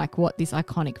more like what this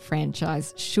iconic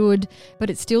franchise should, but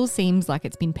it still seems like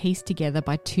it's been pieced together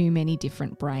by too many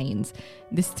different brains.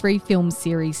 This 3-film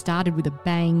series started with a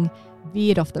bang,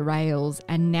 veered off the rails,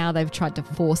 and now they've tried to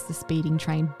force the speeding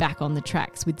train back on the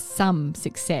tracks with some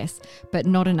success, but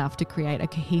not enough to create a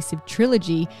cohesive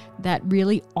trilogy that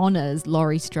really honours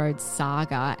Laurie Strode's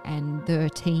saga and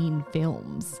 13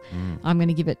 films. I'm going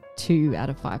to give it 2 out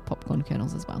of 5 popcorn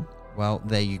kernels as well. Well,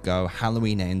 there you go.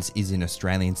 Halloween Ends is in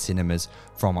Australian cinemas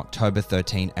from October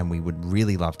 13, and we would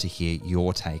really love to hear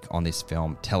your take on this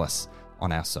film. Tell us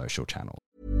on our social channel.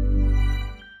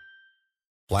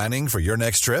 Planning for your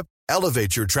next trip?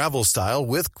 Elevate your travel style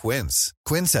with Quince.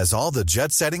 Quince has all the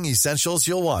jet-setting essentials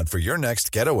you'll want for your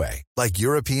next getaway, like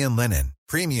European linen,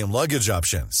 premium luggage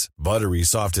options, buttery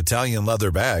soft Italian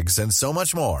leather bags, and so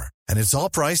much more. And it's all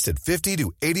priced at 50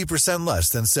 to 80% less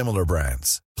than similar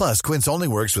brands. Plus, Quince only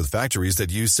works with factories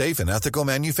that use safe and ethical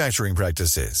manufacturing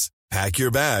practices. Pack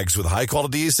your bags with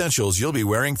high-quality essentials you'll be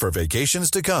wearing for vacations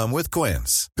to come with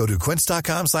Quince. Go to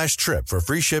quince.com/trip for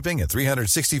free shipping and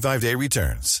 365-day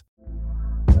returns.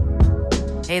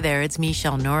 Hey there, it's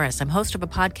Michelle Norris. I'm host of a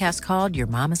podcast called Your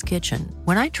Mama's Kitchen.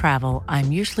 When I travel,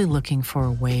 I'm usually looking for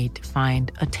a way to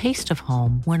find a taste of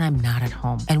home when I'm not at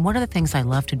home. And one of the things I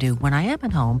love to do when I am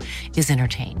at home is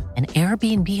entertain. And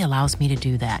Airbnb allows me to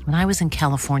do that. When I was in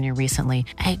California recently,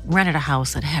 I rented a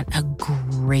house that had a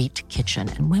great kitchen.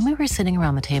 And when we were sitting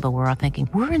around the table, we were all thinking,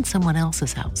 we're in someone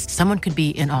else's house. Someone could be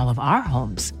in all of our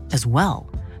homes as well.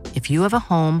 If you have a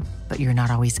home, but you're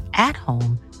not always at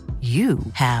home, you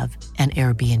have an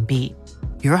Airbnb.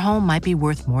 Your home might be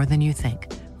worth more than you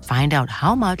think. Find out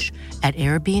how much at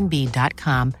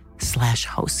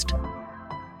airbnb.com/host.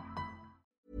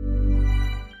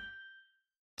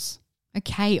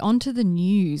 Okay, on to the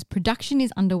news. Production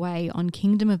is underway on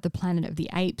Kingdom of the Planet of the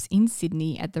Apes in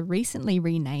Sydney at the recently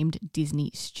renamed Disney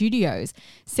Studios.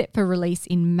 Set for release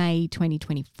in May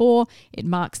 2024, it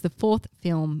marks the 4th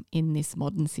film in this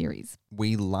modern series.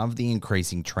 We love the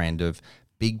increasing trend of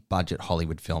big budget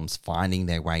Hollywood films finding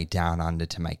their way down under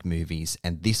to make movies,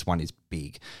 and this one is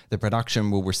big. The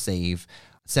production will receive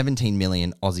 17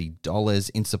 million Aussie dollars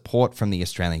in support from the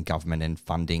Australian government and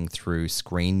funding through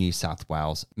Screen New South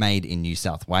Wales Made in New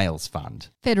South Wales Fund.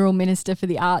 Federal Minister for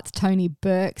the Arts Tony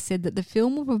Burke said that the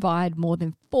film will provide more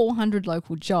than 400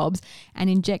 local jobs and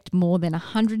inject more than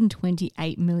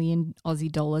 128 million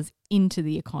Aussie dollars into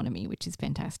the economy, which is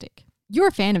fantastic. You're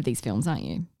a fan of these films, aren't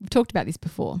you? We've talked about this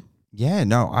before. Yeah,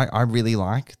 no, I really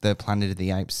like the Planet of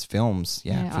the Apes films.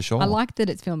 Yeah, for sure. I like that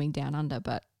it's filming down under,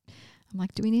 but I'm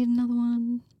like, do we need another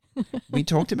one? We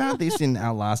talked about this in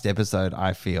our last episode,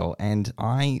 I feel, and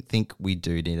I think we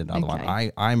do need another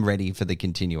one. I'm ready for the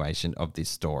continuation of this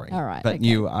story. All right. But okay.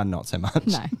 you are not so much.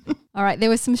 No. All right. There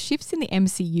were some shifts in the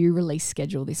MCU release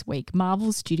schedule this week.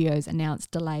 Marvel Studios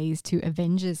announced delays to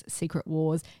Avengers Secret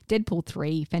Wars, Deadpool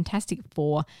 3, Fantastic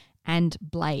Four, and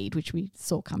Blade, which we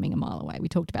saw coming a mile away. We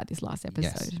talked about this last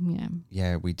episode. Yes.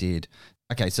 Yeah, we did.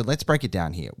 Okay, so let's break it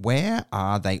down here. Where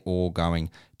are they all going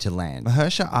to land?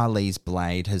 Mahershala Ali's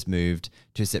Blade has moved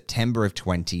to September of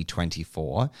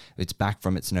 2024. It's back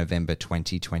from its November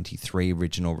 2023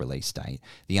 original release date.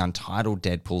 The untitled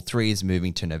Deadpool 3 is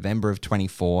moving to November of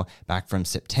 24, back from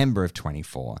September of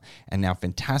 24. And now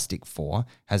Fantastic Four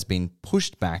has been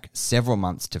pushed back several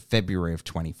months to February of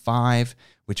 25,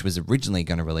 which was originally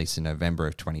going to release in November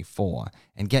of 24.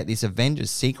 And get this, Avengers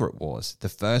Secret Wars, the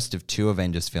first of 2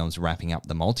 Avengers films wrapping up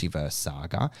the multiverse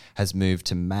saga, has moved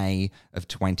to May of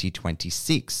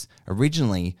 2026,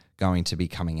 originally going to be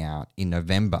coming out in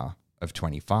November of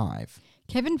 25.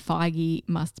 Kevin Feige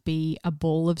must be a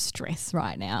ball of stress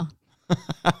right now.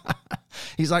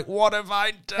 He's like, what have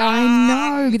I done? I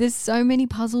know. There's so many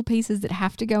puzzle pieces that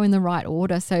have to go in the right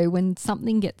order. So when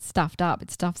something gets stuffed up,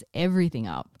 it stuffs everything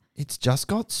up. It's just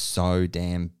got so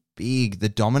damn big. The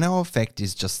domino effect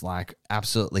is just like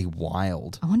absolutely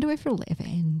wild. I wonder if it'll ever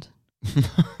end.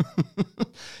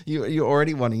 You're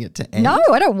already wanting it to end? No,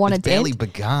 I don't want it to end. It's barely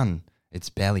begun. It's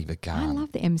barely begun. I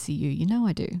love the MCU. You know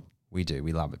I do. We do.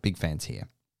 We love it. Big fans here.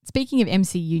 Speaking of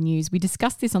MCU news, we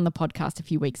discussed this on the podcast a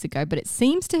few weeks ago, but it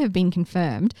seems to have been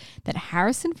confirmed that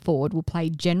Harrison Ford will play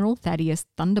General Thaddeus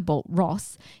Thunderbolt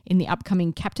Ross in the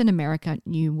upcoming Captain America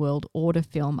New World Order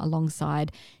film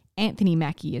alongside Anthony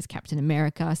Mackie as Captain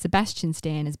America, Sebastian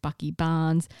Stan as Bucky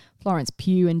Barnes, Florence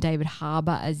Pugh and David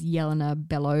Harbour as Yelena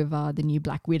Belova, the new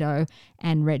Black Widow,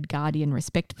 and Red Guardian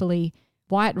respectively.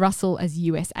 Wyatt Russell as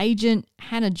US Agent,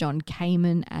 Hannah John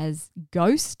Kamen as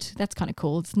Ghost. That's kind of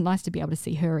cool. It's nice to be able to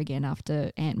see her again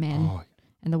after Ant-Man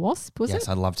and the Wasp, was it? Yes,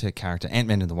 I loved her character.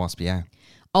 Ant-Man and the Wasp, yeah.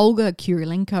 Olga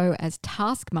Kurylenko as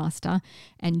Taskmaster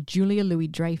and Julia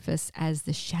Louis-Dreyfus as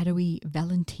the shadowy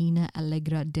Valentina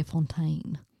Allegra de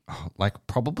Fontaine. Oh, like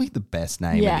probably the best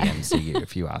name in the MCU,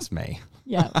 if you ask me.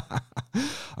 Yeah.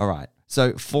 All right.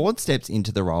 So Ford steps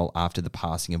into the role after the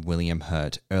passing of William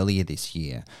Hurt earlier this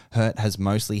year. Hurt has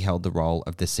mostly held the role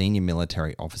of the senior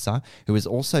military officer, who is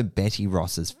also Betty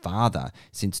Ross's father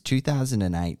since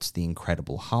 2008's The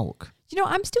Incredible Hulk. You know,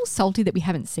 I'm still salty that we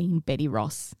haven't seen Betty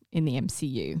Ross in the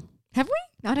MCU. Have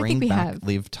we? I don't Bring think we back have.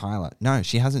 Liv Tyler. No,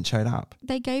 she hasn't showed up.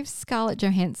 They gave Scarlett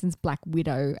Johansson's Black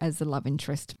Widow as the love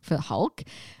interest for Hulk.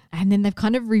 And then they've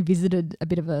kind of revisited a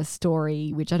bit of a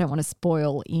story, which I don't want to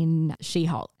spoil, in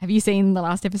She-Hulk. Have you seen the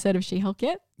last episode of She-Hulk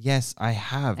yet? Yes, I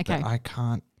have, Okay. but I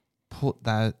can't put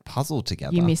that puzzle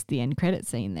together. You missed the end credit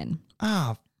scene then.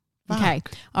 Ah, fuck. Okay.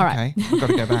 All right. Okay, I've got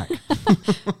to go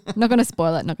back. Not going to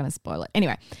spoil it.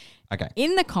 Anyway. Okay.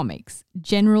 In the comics,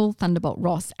 General Thunderbolt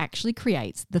Ross actually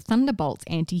creates the Thunderbolts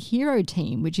anti-hero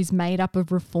team, which is made up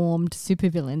of reformed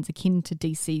supervillains akin to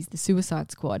DC's The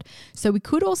Suicide Squad. So we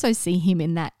could also see him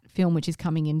in that film, which is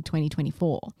coming in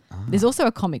 2024. There's also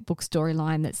a comic book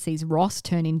storyline that sees Ross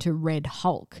turn into Red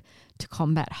Hulk to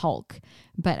combat Hulk.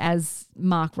 But as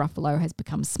Mark Ruffalo has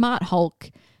become Smart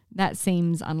Hulk, that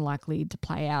seems unlikely to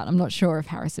play out. I'm not sure if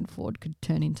Harrison Ford could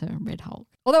turn into Red Hulk.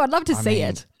 Although I'd love to see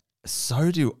it. So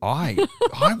do I.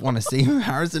 I want to see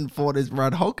Harrison Ford as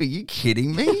Red Hulk. Are you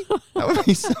kidding me? That would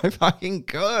be so fucking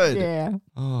good. Yeah.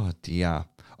 Oh, dear.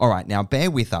 All right, now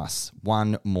bear with us.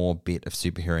 One more bit of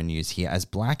superhero news here. As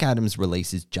Black Adam's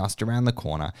release is just around the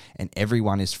corner and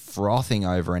everyone is frothing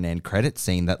over an end credit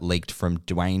scene that leaked from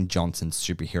Dwayne Johnson's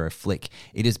superhero flick,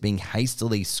 it is being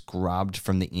hastily scrubbed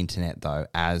from the internet, though,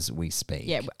 as we speak.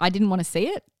 Yeah, I didn't want to see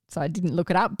it, so I didn't look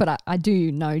it up, but I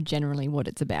do know generally what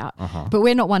it's about. But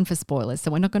we're not one for spoilers, so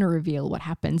we're not going to reveal what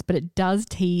happens, but it does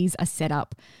tease a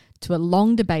setup to a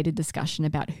long debated discussion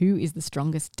about who is the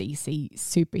strongest DC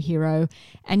superhero.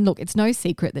 And look, it's no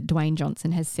secret that Dwayne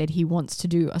Johnson has said he wants to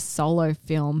do a solo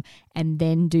film and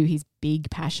then do his big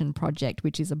passion project,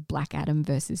 which is a Black Adam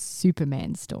versus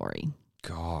Superman story.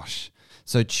 Gosh.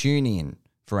 So tune in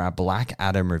for our Black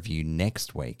Adam review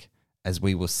next week, as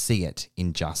we will see it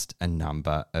in just a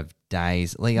number of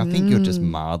days. Lee, I think you're just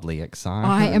mildly excited.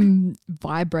 I am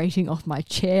vibrating off my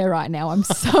chair right now. I'm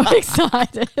so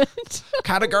excited.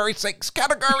 Category 6.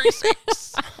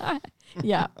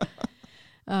 Yeah.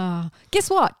 Guess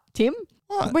what, Tim?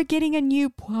 What? We're getting a new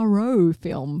Poirot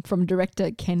film from director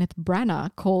Kenneth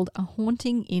Branagh called A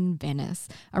Haunting in Venice,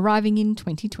 arriving in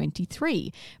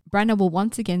 2023. Branagh will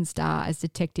once again star as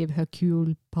Detective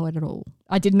Hercule Poirot.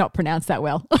 I did not pronounce that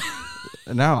well.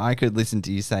 No, I could listen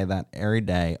to you say that every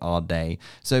day, all day.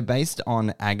 So based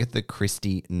on Agatha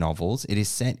Christie novels, it is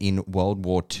set in World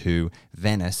War II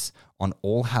Venice on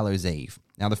All Hallows Eve.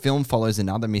 Now, the film follows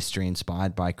another mystery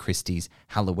inspired by Christie's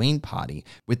Halloween Party,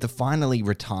 with the finally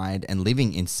retired and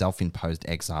living in self-imposed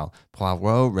exile,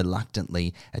 Poirot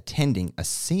reluctantly attending a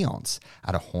seance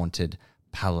at a haunted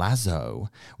palazzo.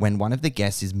 When one of the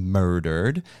guests is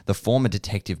murdered, the former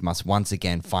detective must once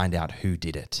again find out who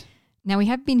did it. Now, we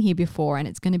have been here before, and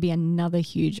it's going to be another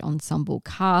huge ensemble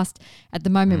cast. At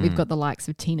the moment, we've got the likes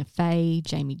of Tina Fey,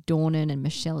 Jamie Dornan, and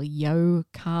Michelle Yeoh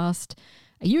cast.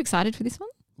 Are you excited for this one?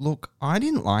 Look, I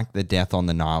didn't like the Death on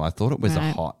the Nile. I thought it was a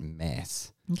Right. hot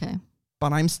mess. Okay.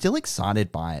 But I'm still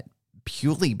excited by it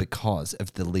purely because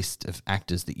of the list of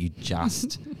actors that you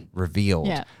just revealed.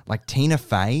 Yeah. Like Tina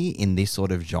Fey in this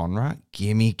sort of genre,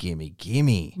 gimme.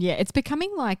 Yeah, it's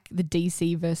becoming like the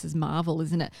DC versus Marvel,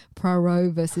 isn't it?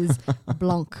 Poirot versus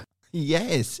Blanc.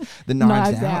 Yes, the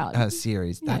Knives Knives Out, Out.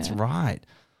 series. That's Yeah. right.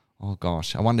 Oh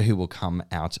gosh, I wonder who will come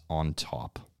out on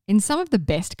top. In some of the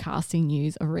best casting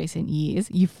news of recent years,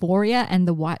 Euphoria and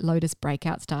the White Lotus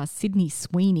breakout star Sydney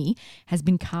Sweeney has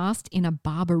been cast in a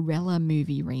Barbarella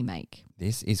movie remake.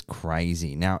 This is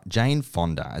crazy. Now, Jane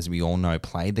Fonda, as we all know,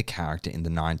 played the character in the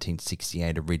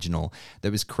 1968 original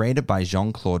that was created by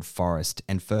Jean-Claude Forest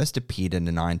and first appeared in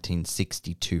the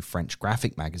 1962 French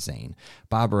graphic magazine.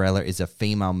 Barbarella is a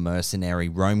female mercenary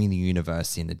roaming the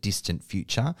universe in a distant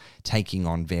future, taking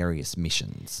on various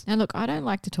missions. Now, look, I don't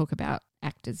like to talk about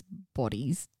actors'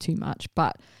 bodies too much,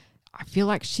 but I feel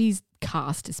like she's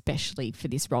cast especially for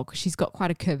this role because she's got quite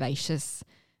a curvaceous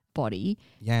body.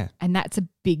 Yeah. And that's a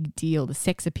big deal. The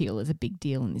sex appeal is a big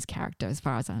deal in this character as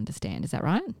far as I understand. Is that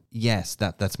right? Yes,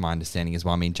 that's my understanding as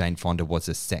well. I mean, Jane Fonda was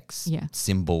a sex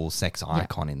symbol, sex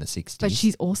icon in the 60s. But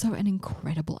she's also an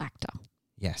incredible actor.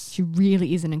 Yes. She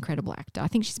really is an incredible actor. I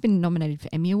think she's been nominated for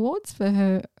Emmy Awards for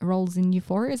her roles in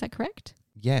Euphoria. Is that correct?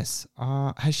 Yes.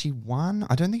 Has she won?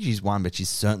 I don't think she's won, but she's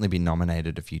certainly been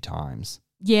nominated a few times.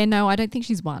 Yeah, no, I don't think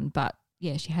she's won, but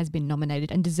yeah, she has been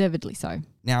nominated and deservedly so.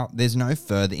 Now, there's no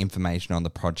further information on the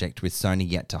project with Sony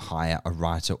yet to hire a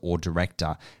writer or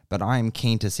director, but I am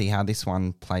keen to see how this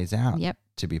one plays out. Yep.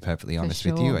 To be perfectly honest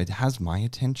For with you, sure. it has my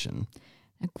attention.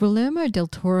 Guillermo del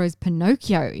Toro's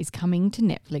Pinocchio is coming to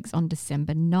Netflix on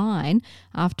December 9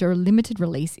 after a limited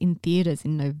release in theatres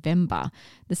in November.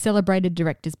 The celebrated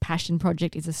director's passion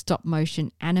project is a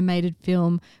stop-motion animated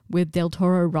film with del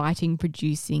Toro writing,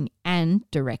 producing and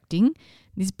directing.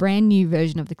 This brand new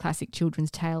version of the classic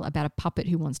children's tale about a puppet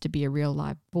who wants to be a real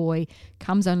live boy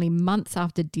comes only months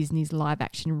after Disney's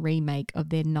live-action remake of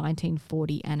their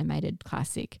 1940 animated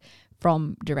classic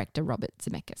from director Robert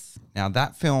Zemeckis. Now,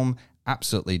 that film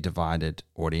absolutely divided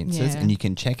audiences, and you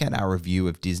can check out our review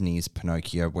of Disney's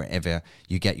Pinocchio wherever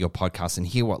you get your podcasts and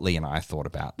hear what Lee and I thought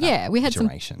about that we had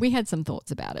iteration. some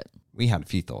thoughts about it. We had a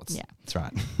few thoughts. Yeah. That's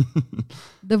right.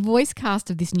 The voice cast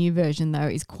of this new version, though,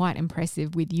 is quite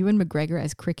impressive, with Ewan McGregor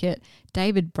as Cricket,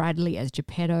 David Bradley as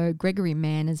Geppetto, Gregory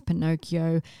Mann as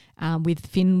Pinocchio, with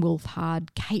Finn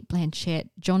Wolfhard, Cate Blanchett,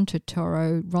 John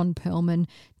Turturro, Ron Perlman,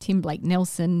 Tim Blake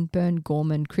Nelson, Bern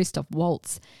Gorman, Christoph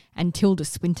Waltz, and Tilda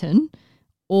Swinton,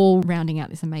 all rounding out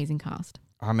this amazing cast.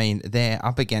 I mean, they're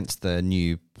up against the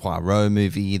new Poirot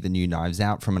movie, the new Knives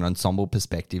Out. From an ensemble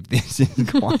perspective, this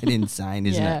is quite insane,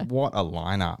 isn't it? What a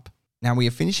lineup. Now, we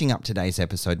are finishing up today's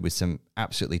episode with some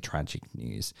absolutely tragic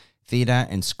news. Theatre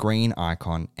and screen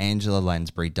icon Angela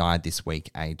Lansbury died this week,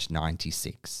 aged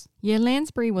 96. Yeah,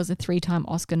 Lansbury was a 3-time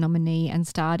Oscar nominee and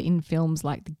starred in films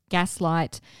like The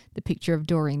Gaslight, The Picture of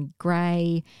Dorian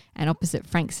Gray, and opposite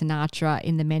Frank Sinatra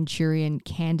in The Manchurian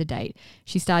Candidate.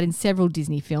 She starred in several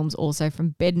Disney films, also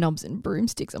from Bedknobs and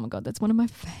Broomsticks. Oh my God, that's one of my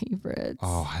favourites.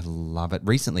 Oh, I love it.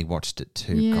 Recently watched it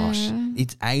too. Yeah. Gosh,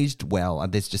 it's aged well.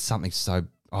 There's just something so...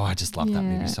 Oh, I just love that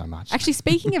movie so much. Actually,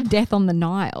 speaking of Death on the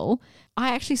Nile,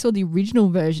 I actually saw the original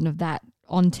version of that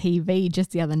on TV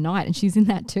just the other night, and she's in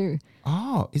that too.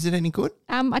 Oh, is it any good?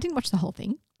 I didn't watch the whole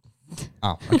thing.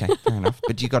 Oh, okay, fair enough.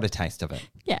 But you got a taste of it.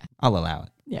 Yeah. I'll allow it.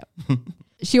 Yeah.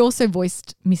 She also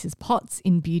voiced Mrs. Potts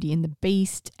in Beauty and the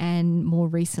Beast, and more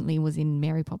recently was in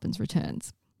Mary Poppins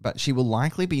Returns. But she will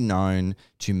likely be known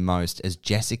to most as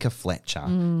Jessica Fletcher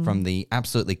from the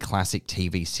absolutely classic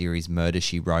TV series Murder,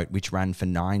 She Wrote, which ran for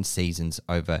 9 seasons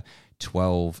over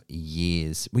 12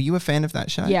 years. Were you a fan of that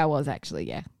show? Yeah, I was actually,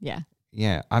 yeah.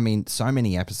 Yeah, I mean, so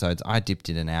many episodes. I dipped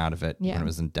in and out of it when Yeah. it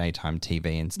was on daytime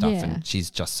TV and stuff, Yeah. and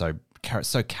she's just so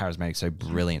charismatic, so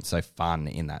brilliant, so fun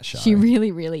in that show. She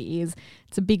really, really is.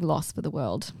 It's a big loss for the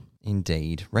world.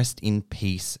 Indeed. Rest in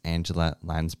peace, Angela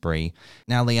Lansbury.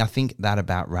 Now, Lee, I think that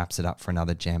about wraps it up for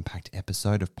another jam-packed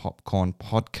episode of Popcorn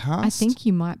Podcast. I think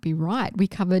you might be right. We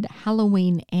covered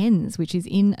Halloween Ends, which is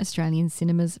in Australian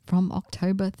cinemas from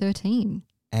October 13.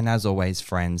 And as always,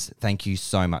 friends, thank you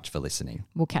so much for listening.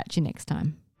 We'll catch you next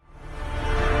time.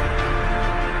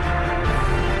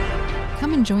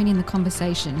 Come and join in the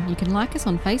conversation. You can like us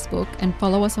on Facebook and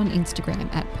follow us on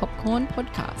Instagram at Popcorn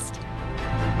Podcast.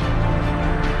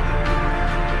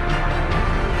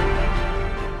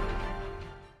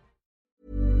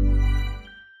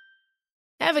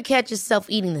 Ever catch yourself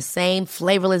eating the same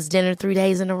flavorless dinner 3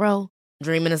 days in a row?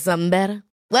 Dreaming of something better?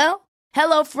 Well,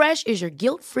 HelloFresh is your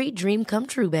guilt-free dream come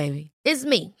true, baby. It's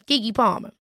me, Keke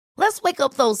Palmer. Let's wake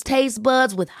up those taste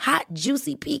buds with hot,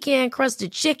 juicy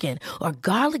pecan-crusted chicken or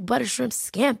garlic butter shrimp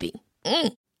scampi.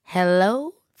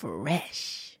 Hello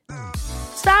Fresh.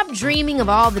 Stop dreaming of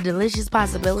all the delicious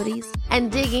possibilities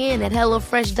and dig in at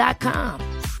HelloFresh.com.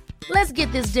 Let's get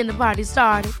this dinner party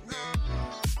started.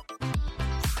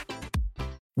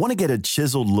 Want to get a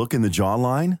chiseled look in the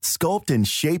jawline? Sculpt and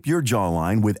shape your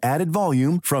jawline with added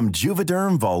volume from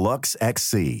Juvederm Volux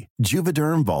XC.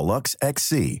 Juvederm Volux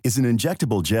XC is an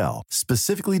injectable gel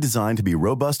specifically designed to be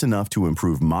robust enough to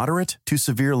improve moderate to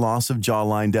severe loss of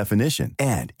jawline definition.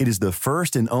 And it is the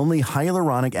first and only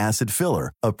hyaluronic acid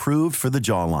filler approved for the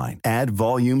jawline. Add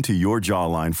volume to your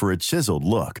jawline for a chiseled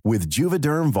look with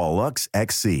Juvederm Volux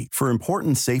XC. For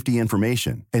important safety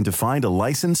information and to find a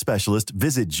licensed specialist,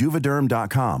 visit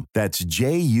Juvederm.com. That's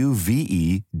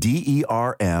Juvederm.com.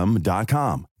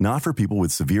 Not for people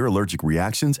with severe allergic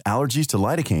reactions, allergies to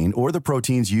lidocaine, or the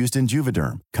proteins used in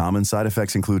Juvederm. Common side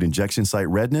effects include injection site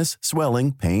redness,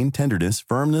 swelling, pain, tenderness,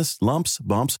 firmness, lumps,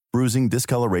 bumps, bruising,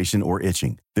 discoloration, or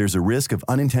itching. There's a risk of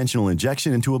unintentional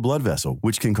injection into a blood vessel,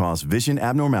 which can cause vision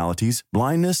abnormalities,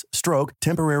 blindness, stroke,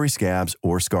 temporary scabs,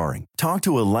 or scarring. Talk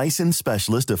to a licensed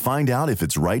specialist to find out if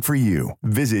it's right for you.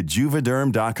 Visit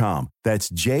Juvederm.com.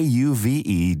 That's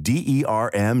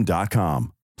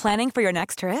Juvederm.com. Planning for your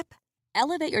next trip?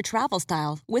 Elevate your travel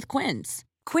style with Quince.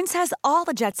 Quince has all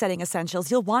the jet-setting essentials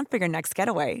you'll want for your next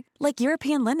getaway, like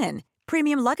European linen,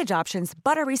 premium luggage options,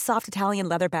 buttery soft Italian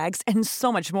leather bags, and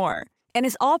so much more. And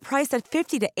is all priced at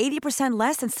 50 to 80%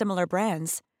 less than similar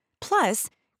brands. Plus,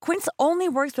 Quince only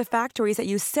works with factories that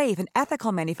use safe and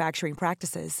ethical manufacturing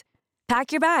practices.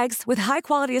 Pack your bags with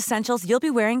high-quality essentials you'll be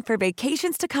wearing for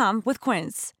vacations to come with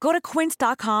Quince. Go to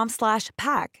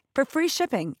quince.com/pack for free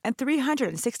shipping and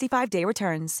 365-day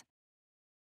returns.